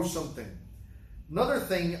to grow something. Another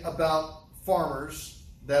thing about farmers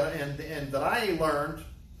that I learned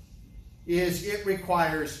is it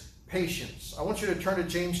requires patience. I want you to turn to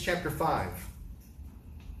James chapter 5.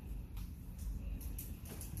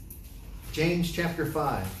 James chapter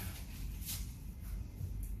 5.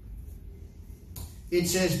 It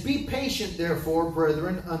says, Be patient, therefore,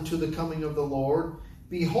 brethren, unto the coming of the Lord.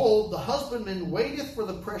 Behold, the husbandman waiteth for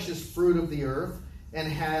the precious fruit of the earth, and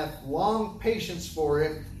hath long patience for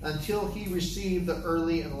it, until he receive the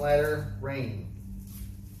early and latter rain.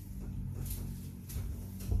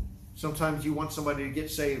 Sometimes you want somebody to get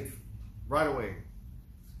saved right away.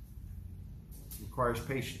 It requires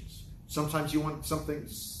patience. Sometimes you want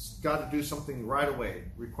God to do something right away.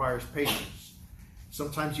 It requires patience.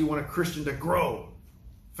 Sometimes you want a Christian to grow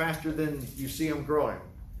faster than you see them growing,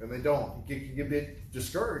 and they don't. It can get a bit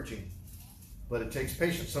discouraging, but it takes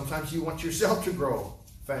patience. Sometimes you want yourself to grow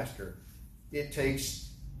faster. It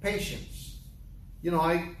takes patience. You know,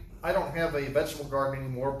 I don't have a vegetable garden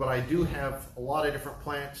anymore, but I do have a lot of different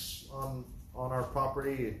plants on our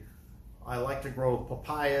property. I like to grow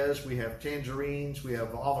papayas. We have tangerines. We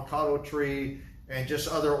have an avocado tree, and just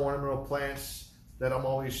other ornamental plants that I'm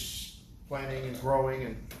always planting and growing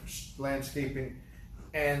and landscaping.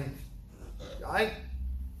 And I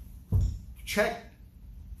check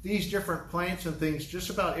these different plants and things just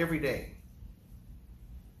about every day.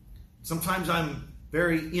 Sometimes I'm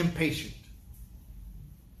very impatient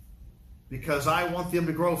because I want them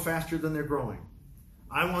to grow faster than they're growing.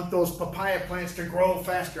 I want those papaya plants to grow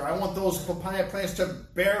faster. I want those papaya plants to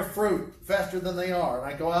bear fruit faster than they are.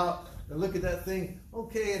 And I go out and look at that thing.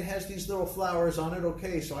 Okay, it has these little flowers on it.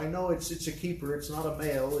 Okay, so I know it's a keeper. It's not a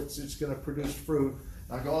male. It's going to produce fruit.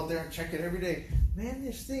 I go out there and check it every day. Man,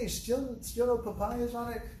 this thing is still no papayas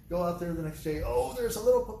on it. Go out there the next day. Oh, there's a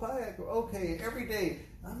little papaya. Okay, every day.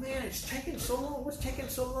 Oh man, it's taking so long. What's taking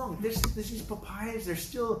so long? These papayas, they're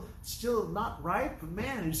still not ripe.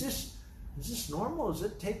 Man, is this normal? Does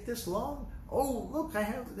it take this long? Oh, look,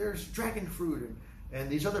 there's dragon fruit and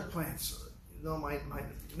these other plants. You know, my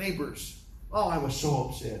neighbors. Oh, I was so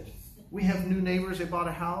upset. We have new neighbors. They bought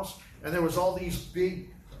a house, and there was all these big,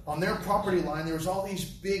 on their property line, there was all these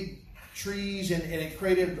big trees, and it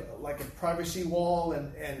created like a privacy wall,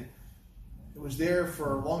 and it was there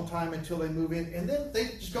for a long time until they move in, and then they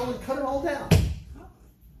just go and cut it all down.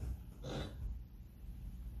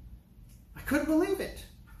 I couldn't believe it.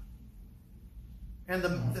 And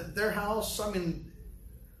their house, I mean,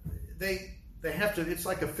 they have to, it's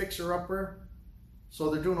like a fixer-upper, so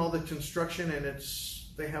they're doing all the construction, and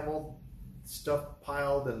they have all stuff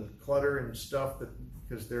piled and clutter and stuff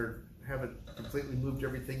because they haven't completely moved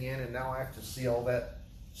everything in, and now I have to see all that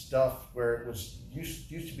stuff where it was used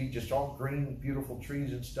to be just all green, beautiful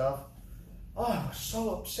trees and stuff. Oh, I was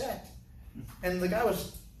so upset. And the guy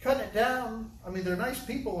was cutting it down. I mean, they're nice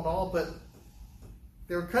people and all, but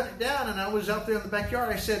they were cutting it down, and I was out there in the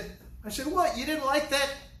backyard. I said, what? You didn't like that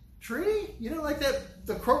tree? You didn't like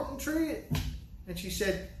the croton tree? And she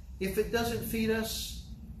said, if it doesn't feed us,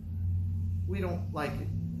 we don't like it.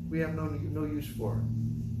 We have no use for it.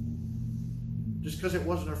 Just because it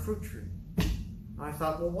wasn't a fruit tree. And I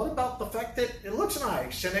thought, well, what about the fact that it looks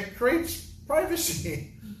nice and it creates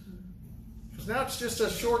privacy? Because now it's just a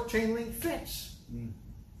short chain link fence.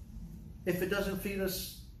 If it doesn't feed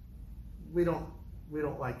us, we don't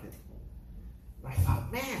like it. And I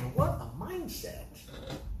thought, man, what a mindset.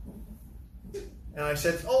 And I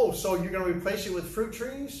said, oh, so you're going to replace it with fruit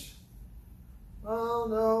trees? Oh,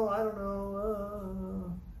 no, I don't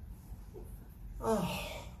know.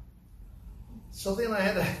 So then I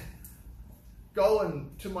had to go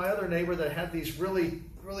to my other neighbor that had these really,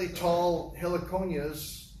 really tall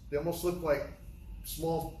heliconias. They almost look like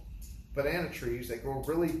small banana trees. They grow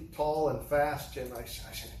really tall and fast. And I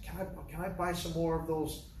said, can I buy some more of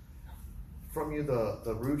those from you,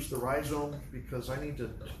 the roots, the rhizomes? Because I need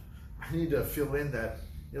to fill in that.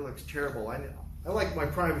 It looks terrible. I like my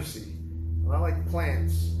privacy. And I like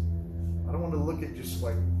plants. I don't want to look at just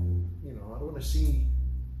like, I don't want to see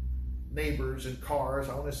neighbors and cars.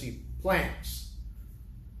 I want to see plants.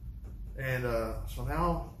 And so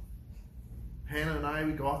now Hannah and I,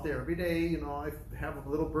 we go out there every day. I have a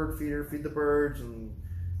little bird feeder, feed the birds, and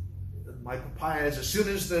my papayas. As soon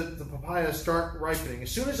as the papayas start ripening, as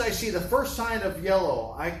soon as I see the first sign of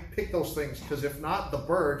yellow, I pick those things, because if not, the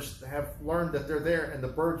birds have learned that they're there, and the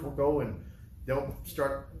birds will go and they'll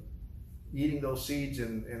start eating those seeds,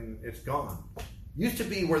 and it's gone. Used to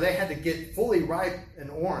be where they had to get fully ripe and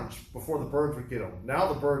orange before the birds would get them.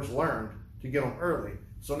 Now the birds learned to get them early.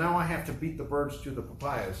 So now I have to beat the birds to the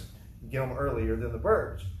papayas and get them earlier than the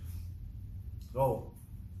birds. So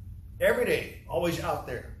every day, always out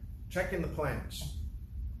there, checking the plants.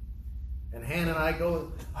 And Hannah and I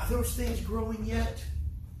go, are those things growing yet?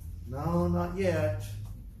 No, not yet.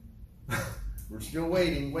 We're still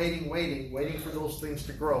waiting for those things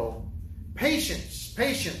to grow. Patience.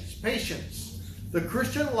 The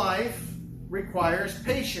Christian life requires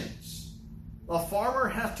patience. A farmer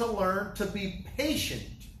has to learn to be patient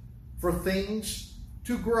for things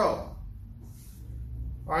to grow.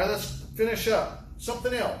 All right, let's finish up.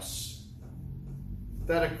 Something else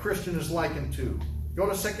that a Christian is likened to. Go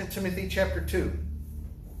to 2 Timothy chapter 2.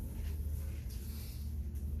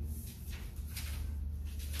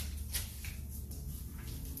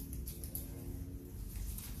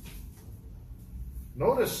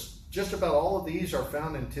 Notice just about all of these are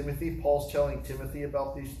found in Timothy. Paul's telling Timothy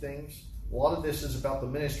about these things. A lot of this is about the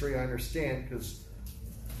ministry, I understand, because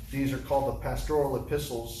these are called the pastoral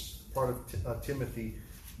epistles, part of Timothy.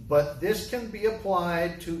 But this can be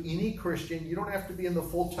applied to any Christian. You don't have to be in the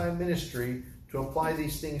full-time ministry to apply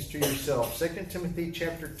these things to yourself. 2 Timothy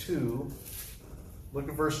chapter 2, look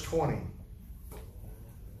at verse 20.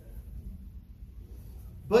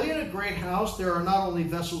 But in a great house there are not only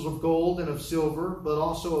vessels of gold and of silver, but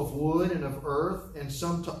also of wood and of earth, and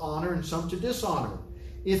some to honor and some to dishonor.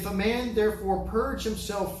 If a man therefore purge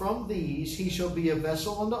himself from these, he shall be a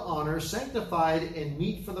vessel unto honor, sanctified and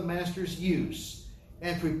meet for the master's use,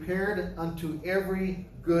 and prepared unto every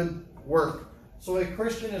good work. So a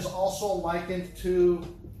Christian is also likened to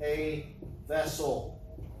a vessel.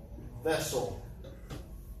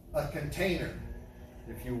 A container,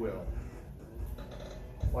 if you will.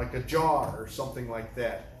 Like a jar or something like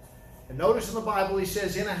that. And notice in the Bible he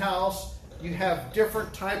says in a house you have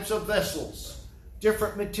different types of vessels,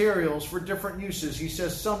 different materials for different uses. He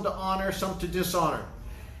says some to honor, some to dishonor.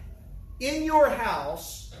 In your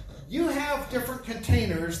house, you have different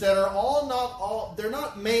containers that are they're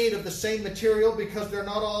not made of the same material because they're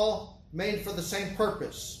not all made for the same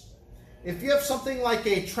purpose. If you have something like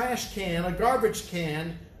a trash can, a garbage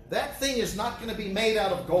can, that thing is not going to be made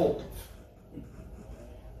out of gold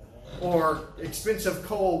or expensive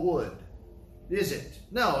coal wood, is it?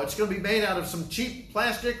 No, it's going to be made out of some cheap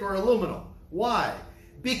plastic or aluminum. Why?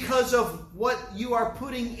 Because of what you are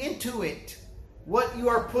putting into it. What you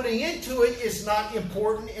are putting into it is not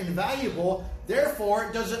important and valuable. Therefore,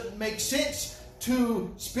 it doesn't make sense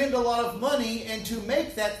to spend a lot of money and to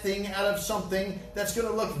make that thing out of something that's going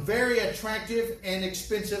to look very attractive and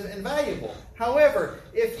expensive and valuable. However,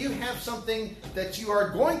 if you have something that you are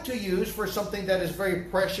going to use for something that is very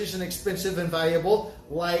precious and expensive and valuable,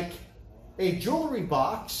 like a jewelry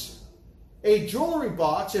box, if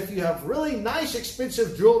you have really nice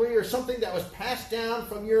expensive jewelry or something that was passed down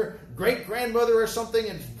from your great-grandmother or something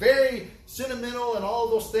and very sentimental and all of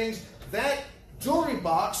those things, that jewelry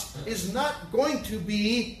box is not going to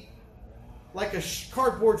be like a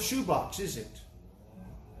cardboard shoebox, is it?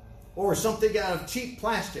 Or something out of cheap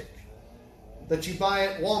plastic that you buy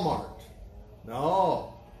at Walmart.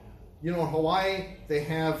 No. You know, in Hawaii, they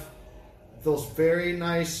have those very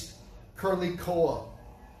nice curly koa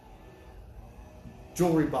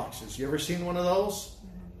jewelry boxes. You ever seen one of those?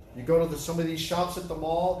 You go to some of these shops at the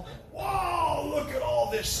mall. Wow, look at all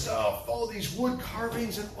this stuff. All these wood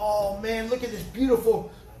carvings and oh man, look at this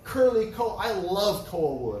beautiful curly koa. I love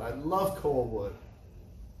koa wood.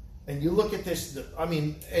 And you look at this,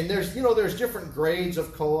 and there's different grades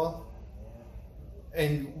of koa.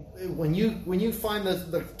 And when you find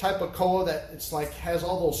the type of koa that it's like has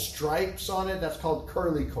all those stripes on it, that's called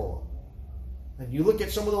curly koa. And you look at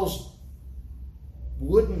some of those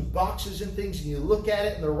wooden boxes and things, and you look at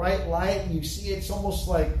it in the right light, and you see it's almost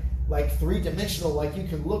like three-dimensional, like you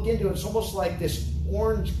can look into it. It's almost like this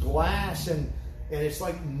orange glass, and it's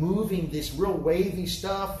like moving this real wavy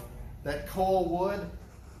stuff, that koa wood.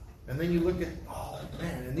 And then you look at, oh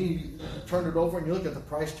man, and then you turn it over and you look at the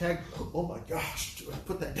price tag. Oh my gosh,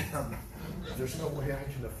 put that down. There's no way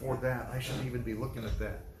I can afford that. I shouldn't even be looking at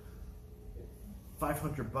that.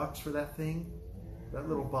 $500 for that thing? That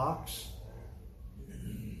little box?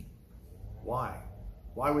 Why?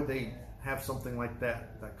 Why would they have something like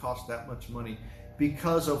that costs that much money?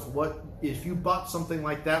 Because of what, if you bought something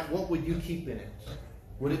like that, what would you keep in it?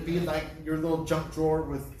 Would it be like your little junk drawer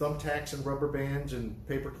with thumbtacks and rubber bands and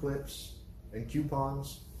paper clips and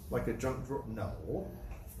coupons? Like a junk drawer? No,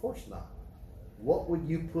 of course not. What would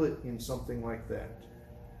you put in something like that?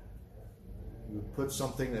 You would put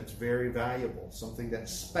something that's very valuable, something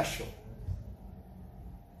that's special.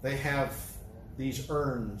 They have these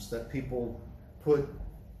urns that people put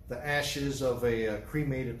the ashes of a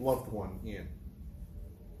cremated loved one in.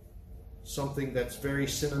 Something that's very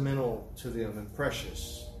sentimental to them and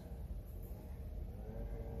precious.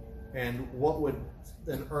 And what would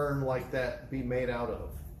an urn like that be made out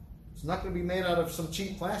of? It's not going to be made out of some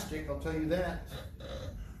cheap plastic, I'll tell you that.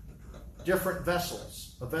 different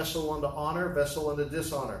vessels. A vessel unto honor, a vessel unto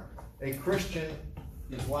dishonor. A Christian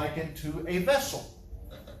is likened to a vessel.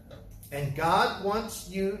 And God wants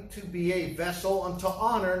you to be a vessel unto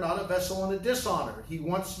honor, not a vessel unto dishonor. He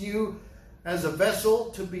wants you as a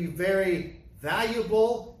vessel to be very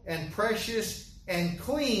valuable and precious and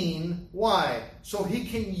clean. Why? So He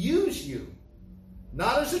can use you.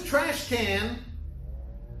 Not as a trash can,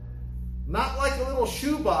 not like a little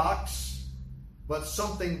shoebox, but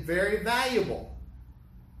something very valuable.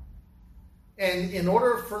 And in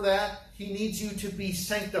order for that, He needs you to be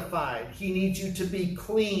sanctified. He needs you to be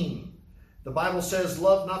clean. The Bible says,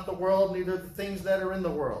 love not the world, neither the things that are in the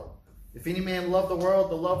world. If any man love the world,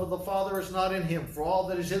 the love of the Father is not in him. For all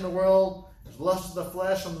that is in the world is lust of the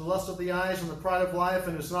flesh, and the lust of the eyes, and the pride of life,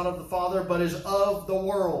 and is not of the Father, but is of the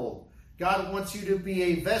world. God wants you to be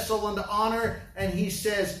a vessel unto honor, and He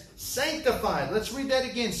says, sanctified. Let's read that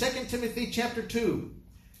again. 2 Timothy chapter 2.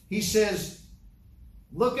 He says,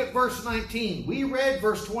 look at verse 19. We read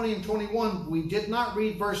verse 20 and 21. We did not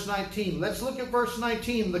read verse 19. Let's look at verse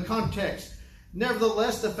 19, the context.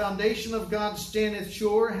 Nevertheless, the foundation of God standeth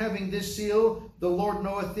sure, having this seal, the Lord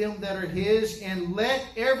knoweth them that are His, and let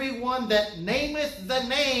everyone that nameth the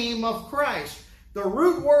name of Christ. The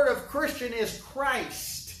root word of Christian is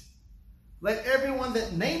Christ. Let everyone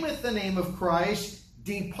that nameth the name of Christ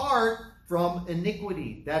depart from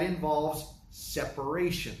iniquity. That involves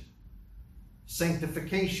separation,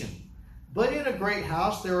 sanctification. But in a great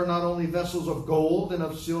house there are not only vessels of gold and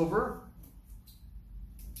of silver.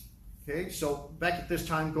 Okay, so back at this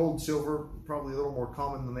time, gold and silver probably a little more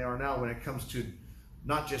common than they are now when it comes to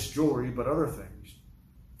not just jewelry but other things.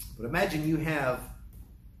 But imagine you have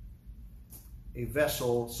a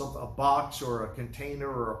vessel, a box or a container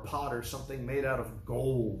or a pot or something made out of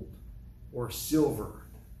gold or silver.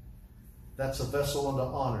 That's a vessel unto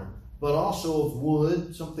honor. But also of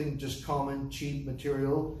wood, something just common, cheap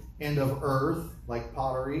material, and of earth, like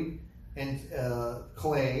pottery, and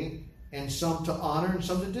clay, and some to honor and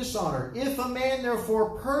some to dishonor. If a man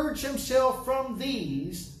therefore purge himself from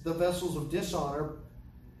these, the vessels of dishonor,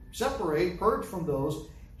 purge from those,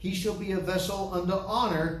 he shall be a vessel unto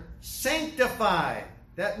honor, sanctified.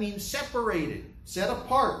 That means separated, set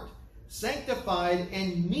apart, sanctified,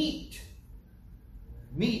 and meet.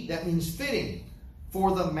 Meet, that means fitting,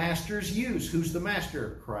 for the master's use. Who's the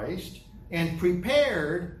master? Christ. And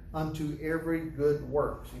prepared unto every good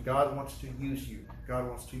work. See, God wants to use you. God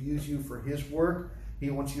wants to use you for His work. He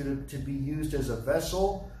wants you to be used as a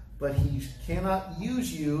vessel, but He cannot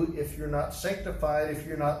use you if you're not sanctified, if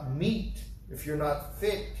you're not meet, if you're not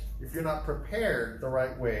fit, if you're not prepared the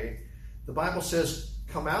right way. The Bible says,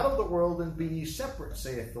 come out of the world and be ye separate,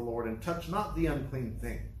 saith the Lord, and touch not the unclean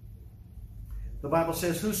thing. The Bible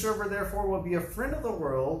says, whosoever therefore will be a friend of the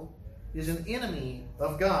world is an enemy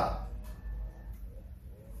of God.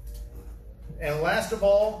 And last of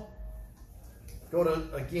all, go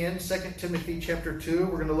to, again, 2 Timothy chapter 2.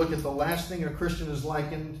 We're going to look at the last thing a Christian is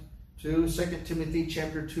likened to. 2 Timothy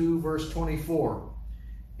chapter 2, verse 24.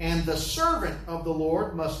 And the servant of the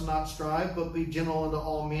Lord must not strive, but be gentle unto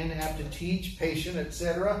all men, apt to teach, patient,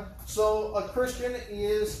 etc. So a Christian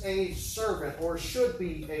is a servant, or should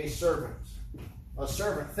be a servant. A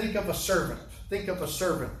servant. Think of a servant. Think of a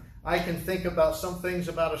servant. I can think about some things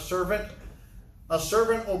about a servant. A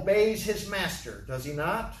servant obeys his master, does he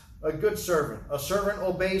not? A good servant. A servant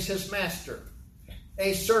obeys his master.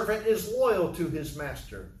 A servant is loyal to his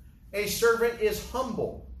master. A servant is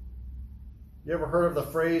humble. You ever heard of the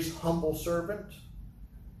phrase humble servant?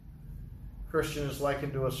 Christian is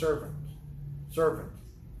likened to a servant. Servant.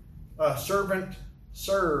 A servant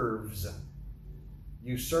serves.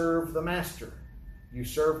 You serve the master. You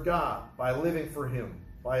serve God by living for Him,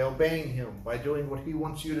 by obeying Him, by doing what He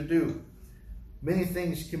wants you to do. Many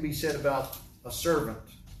things can be said about a servant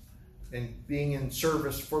and being in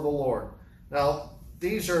service for the Lord. Now,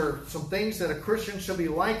 these are some things that a Christian should be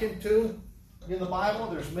likened to in the Bible.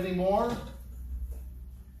 There's many more.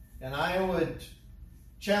 And I would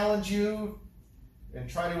challenge you and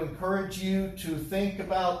try to encourage you to think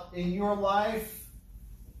about in your life,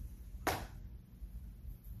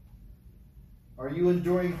 are you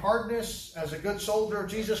enduring hardness as a good soldier of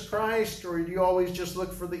Jesus Christ, or do you always just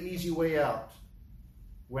look for the easy way out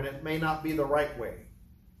when it may not be the right way?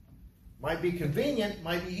 Might be convenient,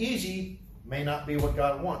 might be easy, may not be what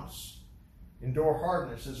God wants. Endure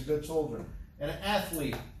hardness as a good soldier. An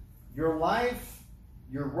athlete, your life,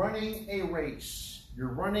 you're running a race.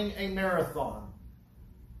 You're running a marathon.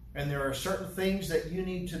 And there are certain things that you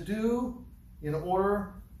need to do in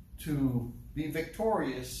order to be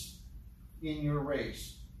victorious in your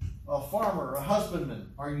race. a farmer, a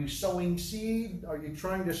husbandman? Are you sowing seed? Are you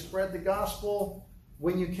trying to spread the gospel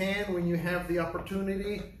when you can, when you have the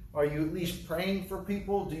opportunity? Are you at least praying for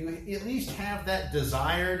people? Do you at least have that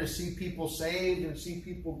desire to see people saved and see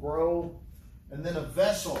people grow? And then a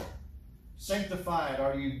vessel, sanctified.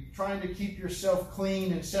 Are you trying to keep yourself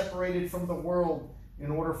clean and separated from the world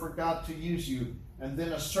in order for God to use you? And then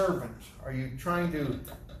a servant. Are you trying to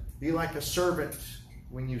be like a servant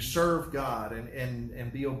when you serve God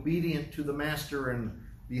and be obedient to the master and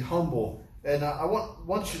be humble? And I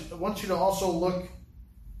want you to also look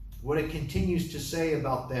what it continues to say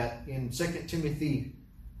about that in 2 Timothy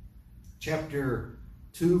chapter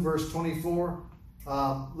 2, verse 24.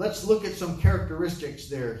 Let's look at some characteristics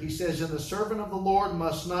there. He says, "And the servant of the Lord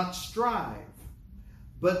must not strive,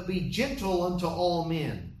 but be gentle unto all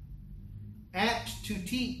men, apt to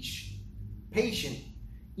teach, patient,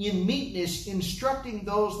 in meekness, instructing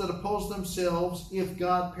those that oppose themselves, if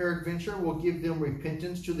God peradventure will give them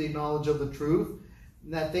repentance to the knowledge of the truth,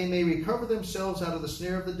 that they may recover themselves out of the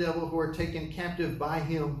snare of the devil, who are taken captive by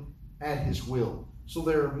him at his will." So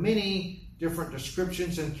there are many different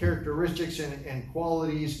descriptions and characteristics and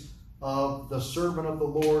qualities of the servant of the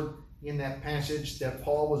Lord in that passage that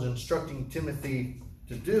Paul was instructing Timothy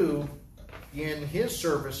to do in his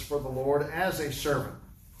service for the Lord as a servant.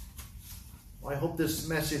 I hope this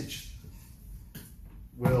message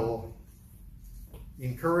will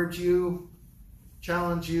encourage you,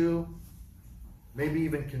 challenge you, maybe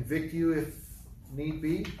even convict you if need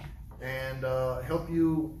be, and help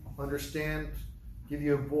you understand, give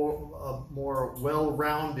you a more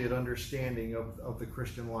well-rounded understanding of the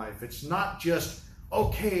Christian life. It's not just,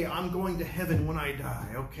 okay, I'm going to heaven when I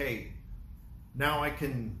die. Okay, now I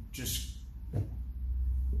can just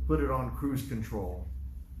put it on cruise control.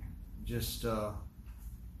 Just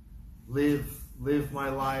live my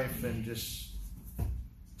life and just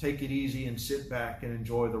take it easy and sit back and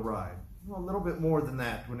enjoy the ride. Well, a little bit more than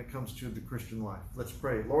that when it comes to the Christian life. Let's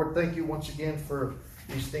pray. Lord, thank you once again for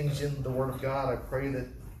these things in the Word of God. I pray that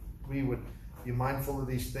we would be mindful of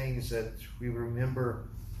these things, that we remember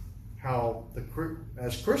how,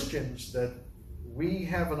 as Christians, that we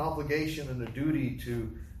have an obligation and a duty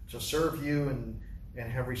to serve you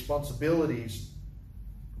and have responsibilities.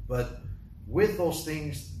 But with those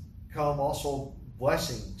things come also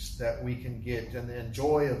blessings that we can get, and the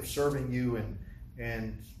joy of serving you,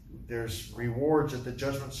 and there's rewards at the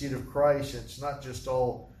judgment seat of Christ. It's not just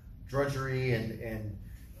all drudgery and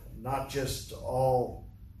not just all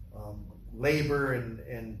labor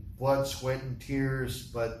and blood, sweat, and tears,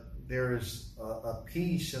 but there is a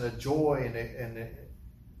peace and a joy and an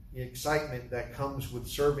excitement that comes with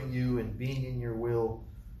serving you and being in your will.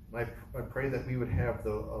 And I pray that we would have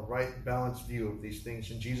a right balanced view of these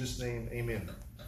things. In Jesus' name, amen.